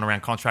when you're throwing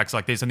around contracts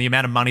like this and the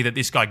amount of money that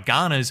this guy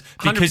garners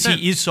because 100%.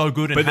 he is so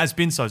good and has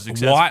been so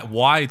successful.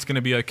 Why it's going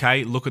to be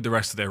okay? Look at the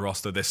rest of their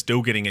roster. They're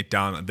still getting it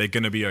done. They're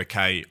going to be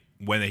okay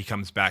when he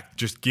comes back.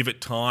 Just give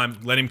it time.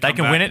 Let him come They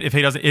can back. win it if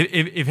he doesn't.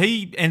 If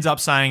they end up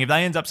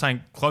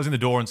saying, closing the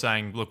door and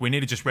saying, look, we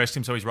need to just rest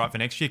him so he's right for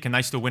next year, can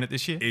they still win it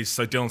this year?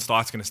 So Dylan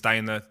Stites going to stay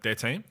in their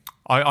team?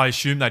 I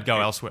assume they'd go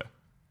elsewhere.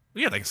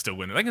 Yeah, they can still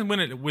win it. They can win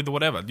it with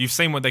whatever. You've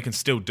seen what they can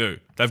still do.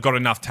 They've got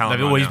enough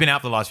talent. He's been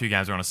out for the last few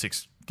games. They're on a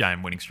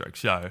 6-game winning streak.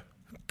 So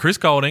Chris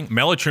Golding,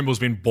 Melo Trimble's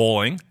been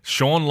balling.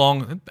 Sean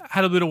Long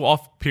had a little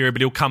off period,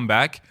 but he'll come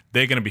back.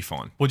 They're going to be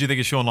fine. what do you think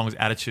of Sean Long's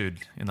attitude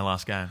in the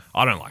last game?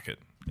 I don't like it.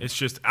 It's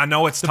just, I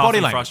know it's The tough body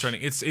and language.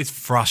 frustrating. It's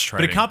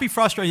frustrating. But it can't be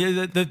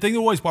frustrating. The thing that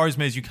always worries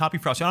me is you can't be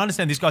frustrated. I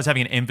understand this guy's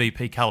having an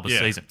MVP caliber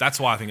season. That's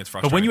why I think it's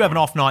frustrating. But when you have an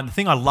off night, the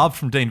thing I loved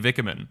from Dean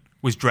Vickerman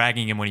was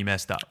dragging him when he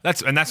messed up.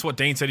 That's what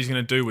Dean said he's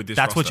going to do with this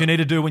That's what roster. you need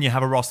to do when you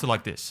have a roster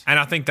like this. And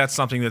I think that's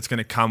something that's going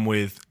to come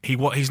with...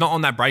 He's not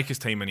on that Breakers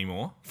team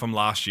anymore from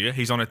last year.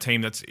 He's on a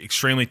team that's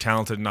extremely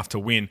talented enough to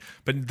win.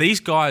 But these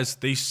guys,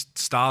 these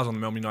stars on the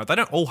Melbourne United, they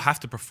don't all have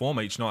to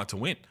perform each night to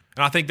win.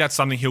 And I think that's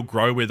something he'll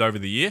grow with over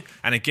the year.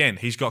 And again,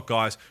 he's got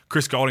guys...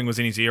 Chris Golding was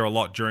in his ear a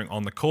lot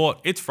on the court.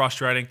 It's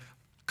frustrating.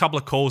 A couple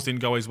of calls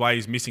didn't go his way.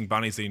 He's missing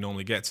bunnies that he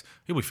normally gets.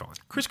 He'll be fine.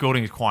 Chris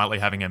Golding is quietly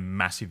having a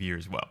massive year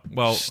as well.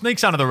 Well,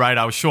 sneaks under the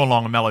radar with Sean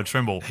Long and Melo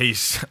Trimble.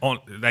 He's just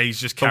But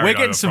carried we're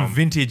getting over some from-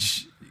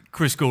 vintage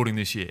Chris Golding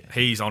this year.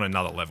 He's on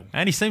another level.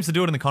 And he seems to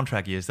do it in the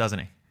contract years, doesn't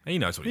he? He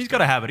knows what He's got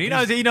to have it. He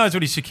knows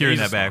what he's securing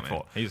he's that a bag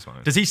smart for. man. He's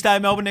fine. Does he stay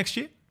at Melbourne next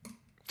year?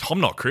 I'm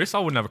not Chris. I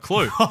wouldn't have a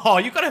clue. Oh,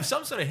 you've got to have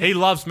some sort of He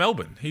loves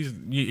Melbourne. He's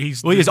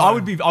Well, yes, I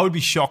would be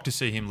shocked to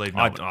see him leave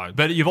Melbourne.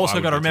 But you've also I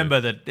would got to be remember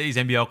that these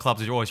NBL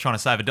clubs are always trying to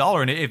save a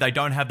dollar, and if they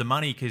don't have the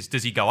money, because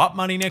does he go up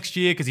money next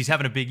year because he's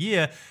having a big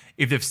year?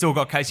 If they've still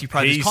got Casey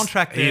Prather's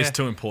contract there, he is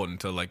too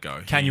important to let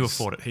go. Can you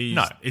afford it?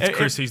 No, it's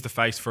Chris. It, he's the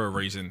face for a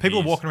reason. People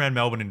are walking around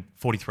Melbourne in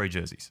 43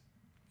 jerseys.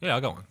 Yeah,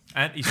 I'll go on.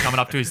 And he's coming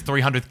up to his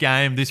 300th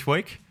game this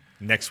week.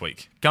 Next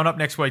week. Going up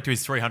next week to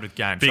his 300th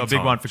game. Big so a big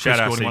time. one for Chris Shout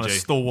out Gordon, one of the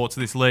CG. stalwarts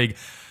of this league.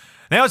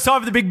 Now it's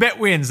time for the big bet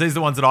wins. These are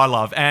the ones that I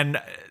love.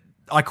 And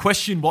I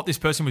question what this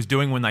person was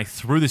doing when they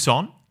threw this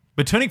on.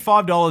 But turning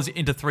 $5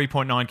 into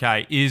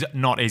 3.9K is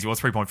not easy. Well,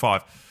 it's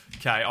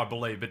 3.5K, I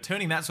believe. But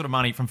turning that sort of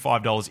money from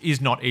 $5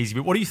 is not easy.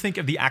 But what do you think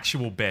of the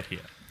actual bet here?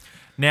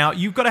 Now,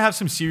 you've got to have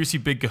some seriously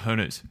big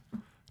kahunas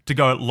to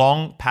go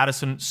Long,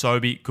 Patterson,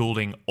 Sobey,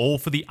 Goulding, all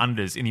for the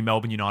unders in the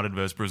Melbourne United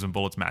versus Brisbane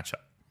Bullets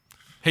matchup.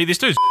 Hey, this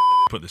dude's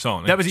put this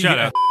on. That was Shout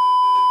out.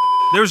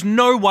 There's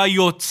no way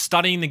you're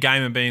studying the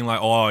game and being like,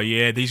 oh,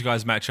 yeah, these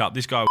guys match up.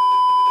 This guy.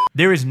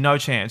 There is no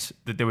chance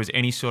that there was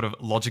any sort of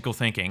logical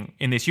thinking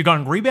in this. You're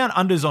going rebound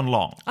unders on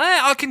Long.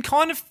 I can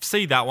kind of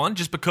see that one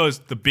just because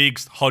the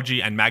bigs,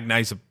 Hodgie and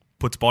Magnay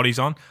puts bodies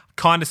on.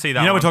 Kind of see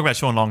that You know, one. we're talking about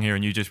Sean Long here,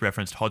 and you just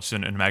referenced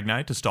Hodgson and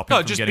Magnay to stop him No,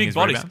 from just getting big his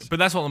bodies. rebounds. But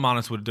that's what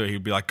Lamanis would do.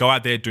 He'd be like, go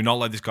out there, do not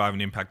let this guy have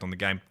an impact on the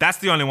game. That's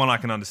the only one I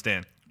can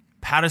understand.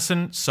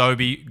 Patterson,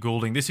 Sobey,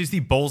 Goulding. This is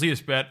the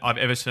ballsiest bet I've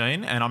ever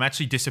seen, and I'm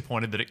actually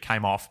disappointed that it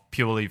came off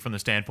purely from the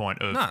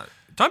standpoint of No,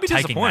 don't be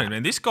taking disappointed, that.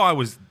 man.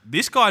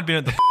 This guy had been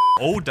at the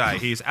all day.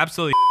 He's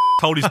absolutely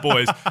told his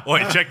boys,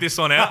 "Oi, check this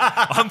one out.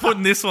 I'm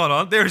putting this one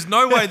on." There is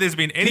no way there's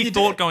been any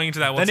thought going into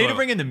that They whatsoever. need to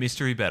bring in the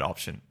mystery bet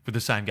option with the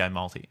same game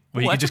multi. Where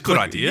Well, you can that's just a good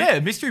click, idea. Yeah,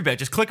 mystery bet.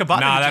 Just click a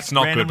button. Nah, and it that's just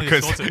not good randomly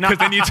because assorts it.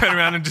 then you turn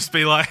around and just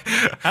be like,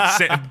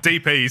 set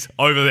DPs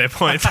over their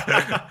points.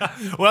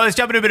 Well, let's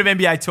jump into a bit of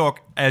NBA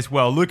talk as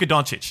well. Luka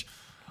Doncic,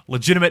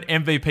 legitimate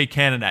MVP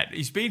candidate.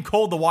 He's being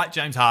called the white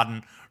James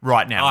Harden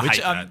right now, I which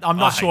hate that. I'm I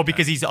not hate sure that.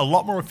 because he's a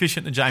lot more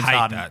efficient than James Hate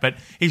Harden. that. But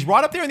he's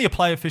right up there in the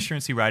player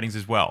efficiency ratings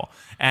as well.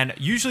 And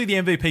usually the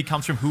MVP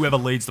comes from whoever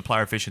leads the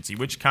player efficiency,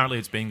 which currently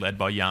it's being led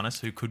by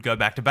Giannis, who could go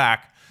back to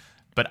back.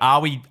 But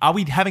are we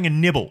having a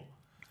nibble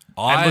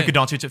at Luka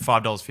Doncic at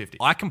 $5.50?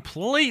 I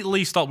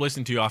completely stopped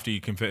listening to you after you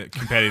compared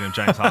him to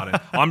James Harden.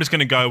 I'm just going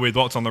to go with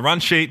what's on the run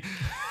sheet.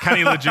 Can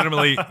he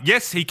legitimately?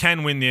 Yes, he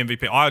can win the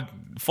MVP.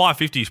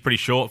 $5.50 is pretty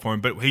short for him,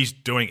 but he's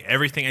doing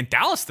everything. And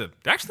Dallas, they're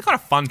actually kind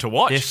of fun to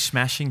watch. They're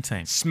smashing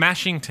teams,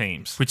 Smashing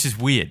teams. which is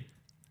weird.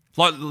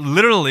 Like,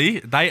 literally,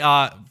 they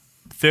are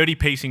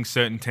 30-piecing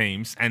certain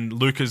teams, and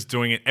Luka's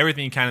doing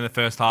everything he can in the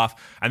first half,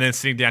 and then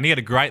sitting down. He had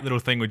a great little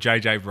thing with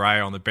JJ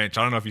Barea on the bench.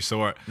 I don't know if you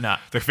saw it. No.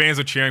 The fans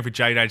were cheering for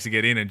JJ to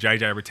get in, and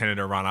JJ pretended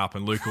to run up,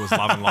 and Luka was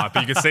loving life.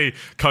 But you could see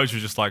coach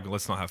was just like,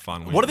 let's not have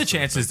fun. What are the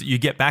chances that you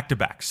get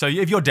back-to-back? So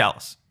if you're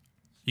Dallas,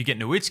 you get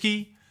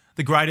Nowitzki,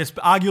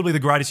 arguably the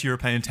greatest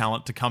European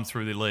talent to come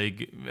through the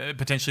league,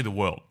 potentially the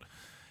world.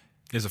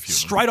 There's a few.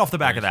 Straight off the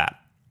back of that,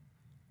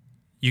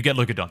 you get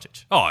Luka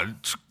Doncic. Oh,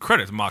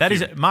 credit to Mark That is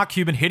Cuban. Mark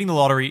Cuban hitting the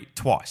lottery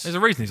twice. There's a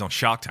reason he's on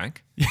Shark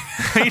Tank.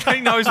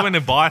 He knows when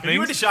to buy If you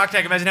went to things. Shark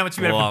Tank, imagine how much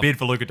you would have to Love- bid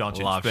for Luka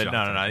Doncic. Love But Shark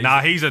no. Tank.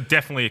 Nah, he's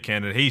definitely a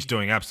candidate. He's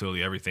doing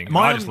absolutely everything.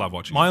 I just love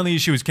watching My him. only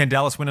issue is, can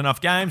Dallas win enough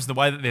games? The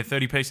way that they're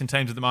 30-piece in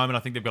teams at the moment, I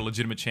think they've got a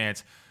legitimate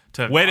chance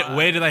to.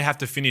 Where do they have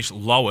to finish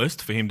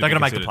lowest for him to they're be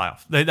going to make the considered?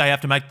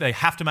 playoff. They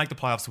have to make the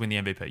playoffs to win the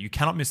MVP. You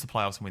cannot miss the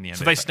playoffs and win the MVP.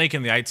 So they sneak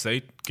in the 8th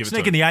seed, give Sneak it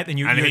in to the him. 8th, and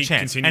you're and a he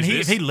chance. continues And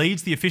this. if he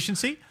leads the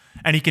efficiency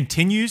and he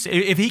continues,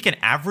 if he can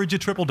average a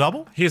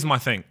triple-double, Here's my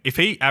thing. If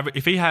he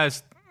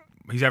has,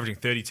 he's averaging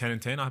 30, 10,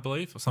 and 10, I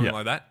believe, or something Yeah.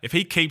 like that. If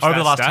he keeps Over that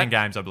the last stat, 10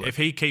 games, I believe. If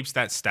he keeps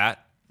that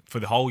stat for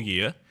the whole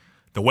year,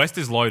 the West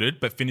is loaded,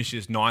 but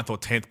finishes 9th or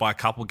 10th by a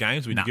couple of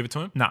games. Would you give it to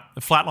him? No,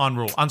 the flatline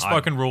rule,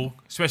 unspoken rule,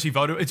 especially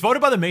voted. It's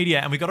voted by the media,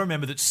 and we got to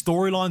remember that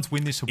storylines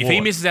win this award. If he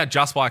misses out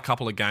just by a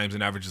couple of games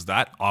and averages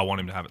that, I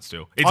want him to have it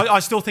still. I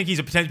still think he's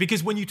a potential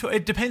because when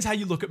it depends how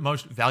you look at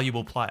most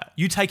valuable player.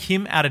 You take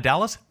him out of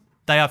Dallas,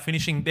 they are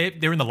finishing.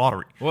 They're in the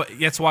lottery. Well,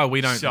 that's why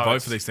we don't So vote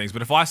it's- for these things.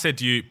 But if I said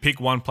to you,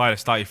 pick one player to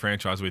start your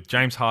franchise with,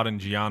 James Harden,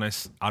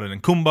 Giannis,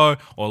 Antetokounmpo,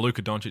 or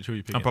Luka Doncic, who are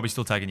you picking? I'm probably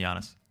still taking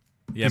Giannis.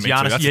 Yeah, me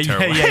Giannis, too. That's a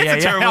terrible, yeah.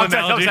 that's a terrible I'm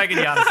analogy. taking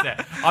Giannis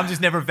there. I'm just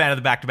never a fan of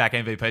the back-to-back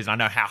MVPs, and I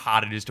know how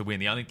hard it is to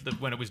win. I think that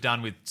when it was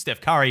done with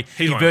Steph Curry,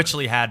 he won't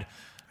virtually had.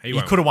 He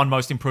won't could have won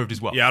Most Improved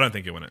as well. Yeah, I don't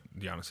think he'll win it,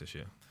 Giannis, this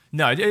year.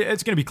 No,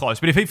 it's going to be close.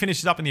 But if he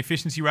finishes up in the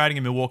efficiency rating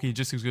in Milwaukee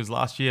just as good as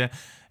last year,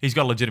 he's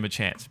got a legitimate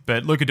chance.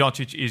 But Luka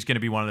Doncic is going to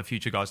be one of the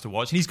future guys to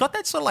watch. And he's got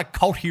that sort of like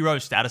cult hero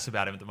status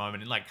about him at the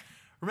moment. And like,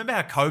 remember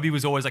how Kobe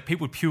was always like,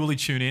 people would purely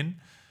tune in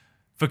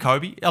for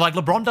Kobe? Like,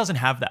 LeBron doesn't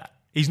have that.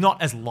 He's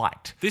not as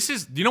liked. Do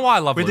you know why I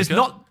love But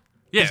Luka?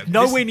 there's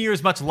nowhere near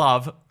as much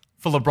love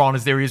for LeBron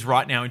as there is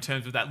right now in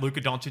terms of that Luka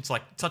Doncic,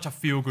 like such a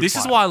feel-good This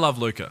is player. why I love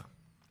Luka.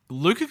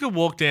 Luka could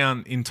walk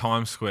down in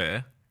Times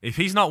Square if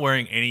he's not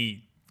wearing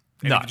any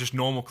just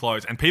normal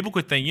clothes, and people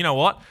could think, you know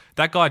what,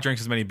 that guy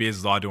drinks as many beers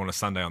as I do on a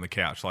Sunday on the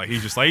couch. Like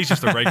he's just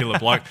a regular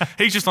bloke.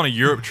 He's just on a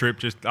Europe trip,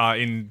 just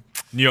in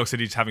New York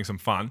City, just having some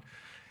fun.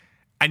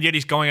 And yet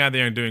he's going out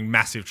there and doing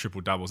massive triple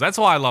doubles. That's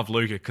why I love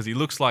Luka, because he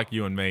looks like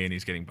you and me and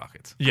he's getting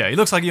buckets. Yeah, he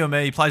looks like you and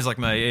me. He plays like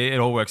me. It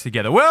all works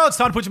together. Well, it's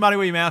time to put your money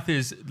where your mouth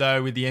is,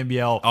 though, with the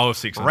NBL. Oh,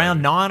 6.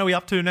 Round 9 are we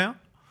up to now?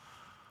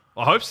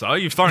 I hope so.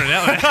 You've thrown it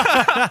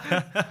out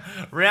there.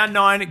 Round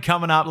 9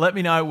 coming up. Let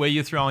me know where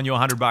you're throwing your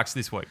 $100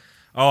 this week.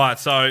 All right,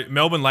 so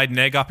Melbourne laid an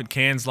egg up at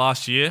Cairns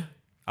last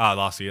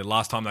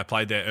time they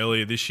played there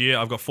earlier this year.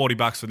 I've got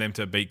 $40 for them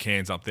to beat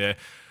Cairns up there.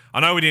 I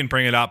know we didn't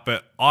bring it up,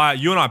 but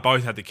you and I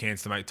both had the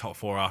Cairns to make top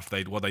 4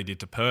 after what they did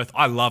to Perth.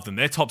 I love them.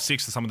 Their top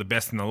 6 are some of the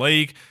best in the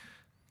league,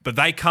 but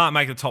they can't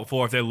make the top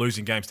 4 if they're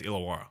losing games to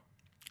Illawarra.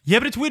 Yeah,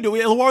 but it's weird.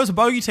 Illawarra's a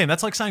bogey team.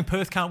 That's like saying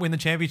Perth can't win the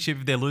championship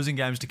if they're losing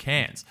games to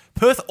Cairns.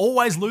 Perth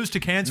always lose to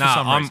Cairns for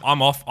some reason.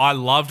 I'm off. I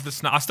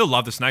still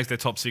love the Snakes. Their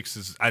top 6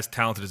 is as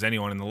talented as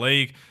anyone in the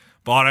league,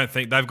 but I don't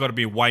think they've got to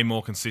be way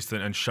more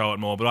consistent and show it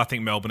more. But I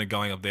think Melbourne are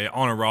going up there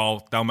on a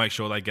roll. They'll make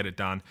sure they get it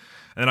done.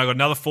 And then I got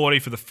another 40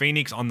 for the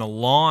Phoenix on the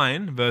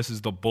line versus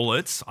the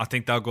Bullets. I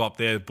think they'll go up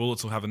there. The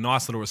Bullets will have a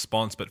nice little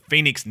response, but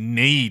Phoenix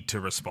need to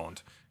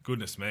respond.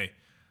 Goodness me.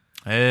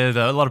 A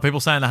lot of people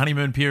saying the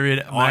honeymoon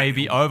period may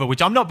be over,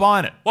 which I'm not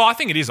buying it. Well, I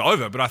think it is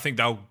over, but I think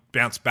they'll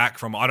bounce back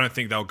from. I don't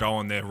think they'll go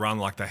on their run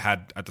like they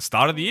had at the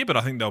start of the year, but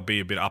I think they'll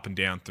be a bit up and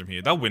down from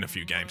here. They'll win a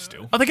few games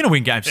still. Oh, they're going to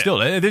win games still.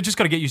 They've just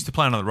got to get used to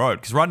playing on the road,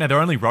 because right now their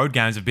only road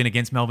games have been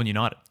against Melbourne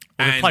United.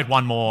 Well, they've played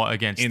one more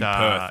against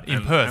Perth,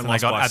 and they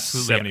got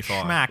absolutely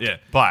 75. smacked. Yeah.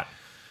 But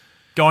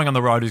going on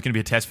the road is going to be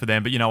a test for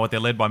them. But you know what? They're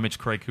led by Mitch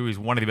Creek, who is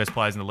one of the best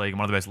players in the league and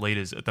one of the best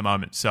leaders at the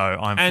moment. So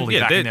I'm fully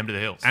backing them to the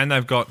hills. And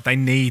they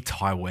need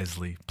Ty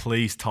Wesley.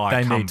 Please,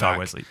 Ty, come back.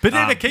 Wesley. But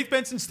then Keith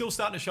Benson's still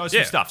starting to show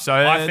some stuff. So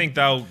I think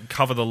they'll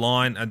cover the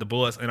line at the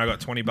Bullets. And I got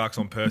 $20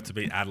 on Perth to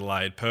beat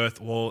Adelaide.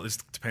 Perth, well, this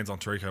depends on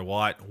Tariko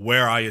White.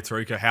 Where are you,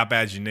 Tariko? How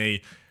bad's your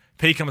knee?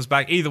 P comes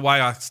back. Either way,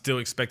 I still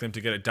expect them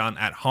to get it done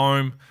at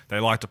home.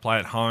 They like to play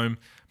at home.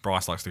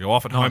 Bryce likes to go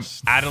off at home.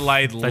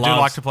 Adelaide they do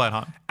like to play at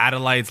home.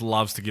 Adelaide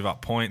loves to give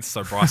up points,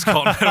 so Bryce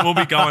Cotton will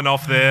be going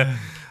off there.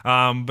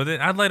 But then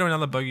Adelaide are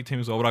another bogey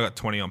team as well, but I got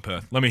 20 on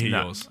Perth. Let me hear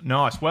yours.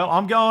 Nice. Well,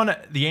 I'm going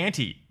the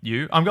ante.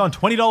 I'm going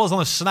 $20 on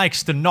the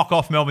Snakes to knock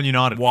off Melbourne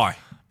United. Why?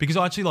 Because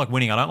I actually like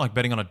winning. I don't like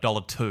betting on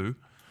 $1.02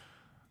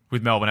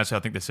 with Melbourne. Actually, I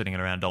think they're sitting at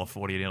around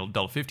 $1.40 and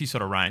 $1.50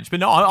 sort of range.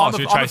 But no, I'm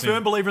a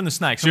firm believer in the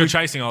Snakes. So you're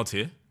chasing odds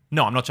here?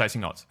 No, I'm not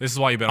chasing odds. This is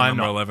why you bet on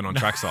number 11 on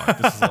trackside.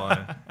 This is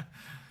why.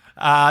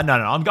 No.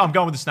 I'm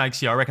going with the Snakes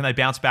here. I reckon they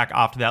bounce back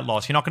after that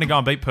loss. You're not going to go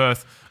and beat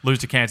Perth, lose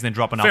to Cairns, and then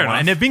drop another one.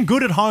 And they've been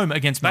good at home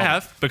against Melbourne. They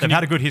have. But they've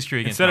had a good history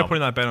against Melbourne. Instead of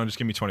putting that bet on, just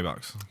give me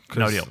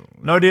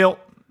 $20. No deal.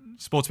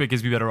 Sportsbook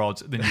gives me better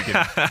odds than you give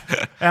me.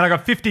 And I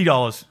got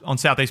 $50 on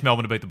Southeast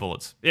Melbourne to beat the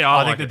Bullets. Yeah,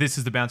 I think that this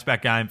is the bounce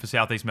back game for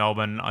Southeast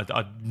Melbourne.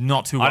 I'm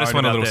not too worried. I just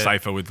went a little there.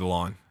 safer with the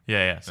line.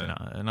 Yeah. So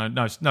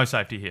no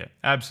safety here.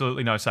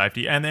 Absolutely no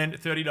safety. And then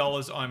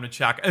 $30 I'm going to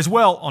chuck as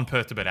well on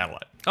Perth to beat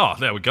Adelaide. Oh,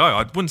 there we go.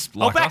 I wouldn't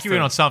like I'll back you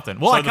in on something.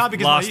 Well, so I can't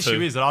because my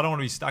issue is that I don't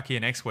want to be stuck here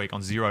next week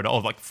on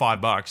 $0, like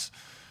 $5.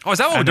 Oh, is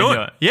that what we're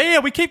doing? Yeah.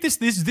 We keep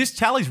this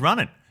tally's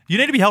running. You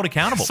need to be held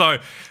accountable. So,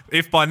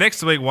 if by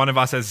next week one of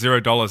us has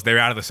 $0, they're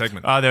out of the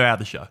segment. They're out of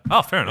the show.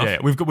 Oh, fair enough. Yeah,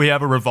 we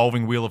have a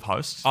revolving wheel of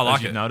hosts. I like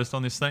as you've noticed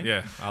on this thing.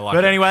 Yeah, I like it.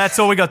 But anyway, that's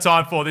all we got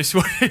time for this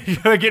week.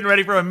 We're getting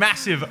ready for a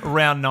massive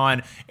round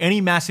 9.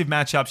 Any massive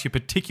matchups you're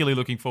particularly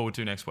looking forward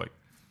to next week?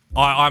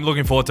 I'm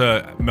looking forward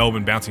to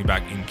Melbourne bouncing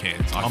back in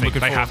Cairns. I think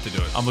they have to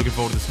do it. I'm looking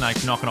forward to the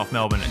Snakes knocking off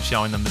Melbourne and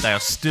showing them that they are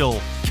still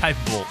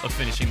capable of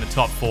finishing the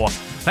top 4.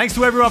 Thanks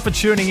to everyone for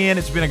tuning in.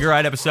 It's been a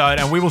great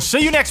episode, and we will see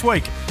you next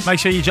week. Make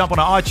sure you jump on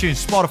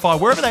iTunes, Spotify,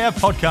 wherever they have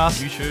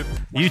podcasts.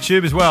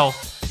 YouTube as well,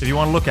 if you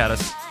want to look at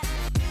us.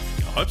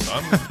 I hope so.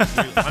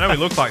 I know we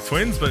look like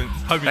twins, but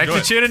hope you enjoy it.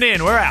 Thanks for tuning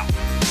in. We're out.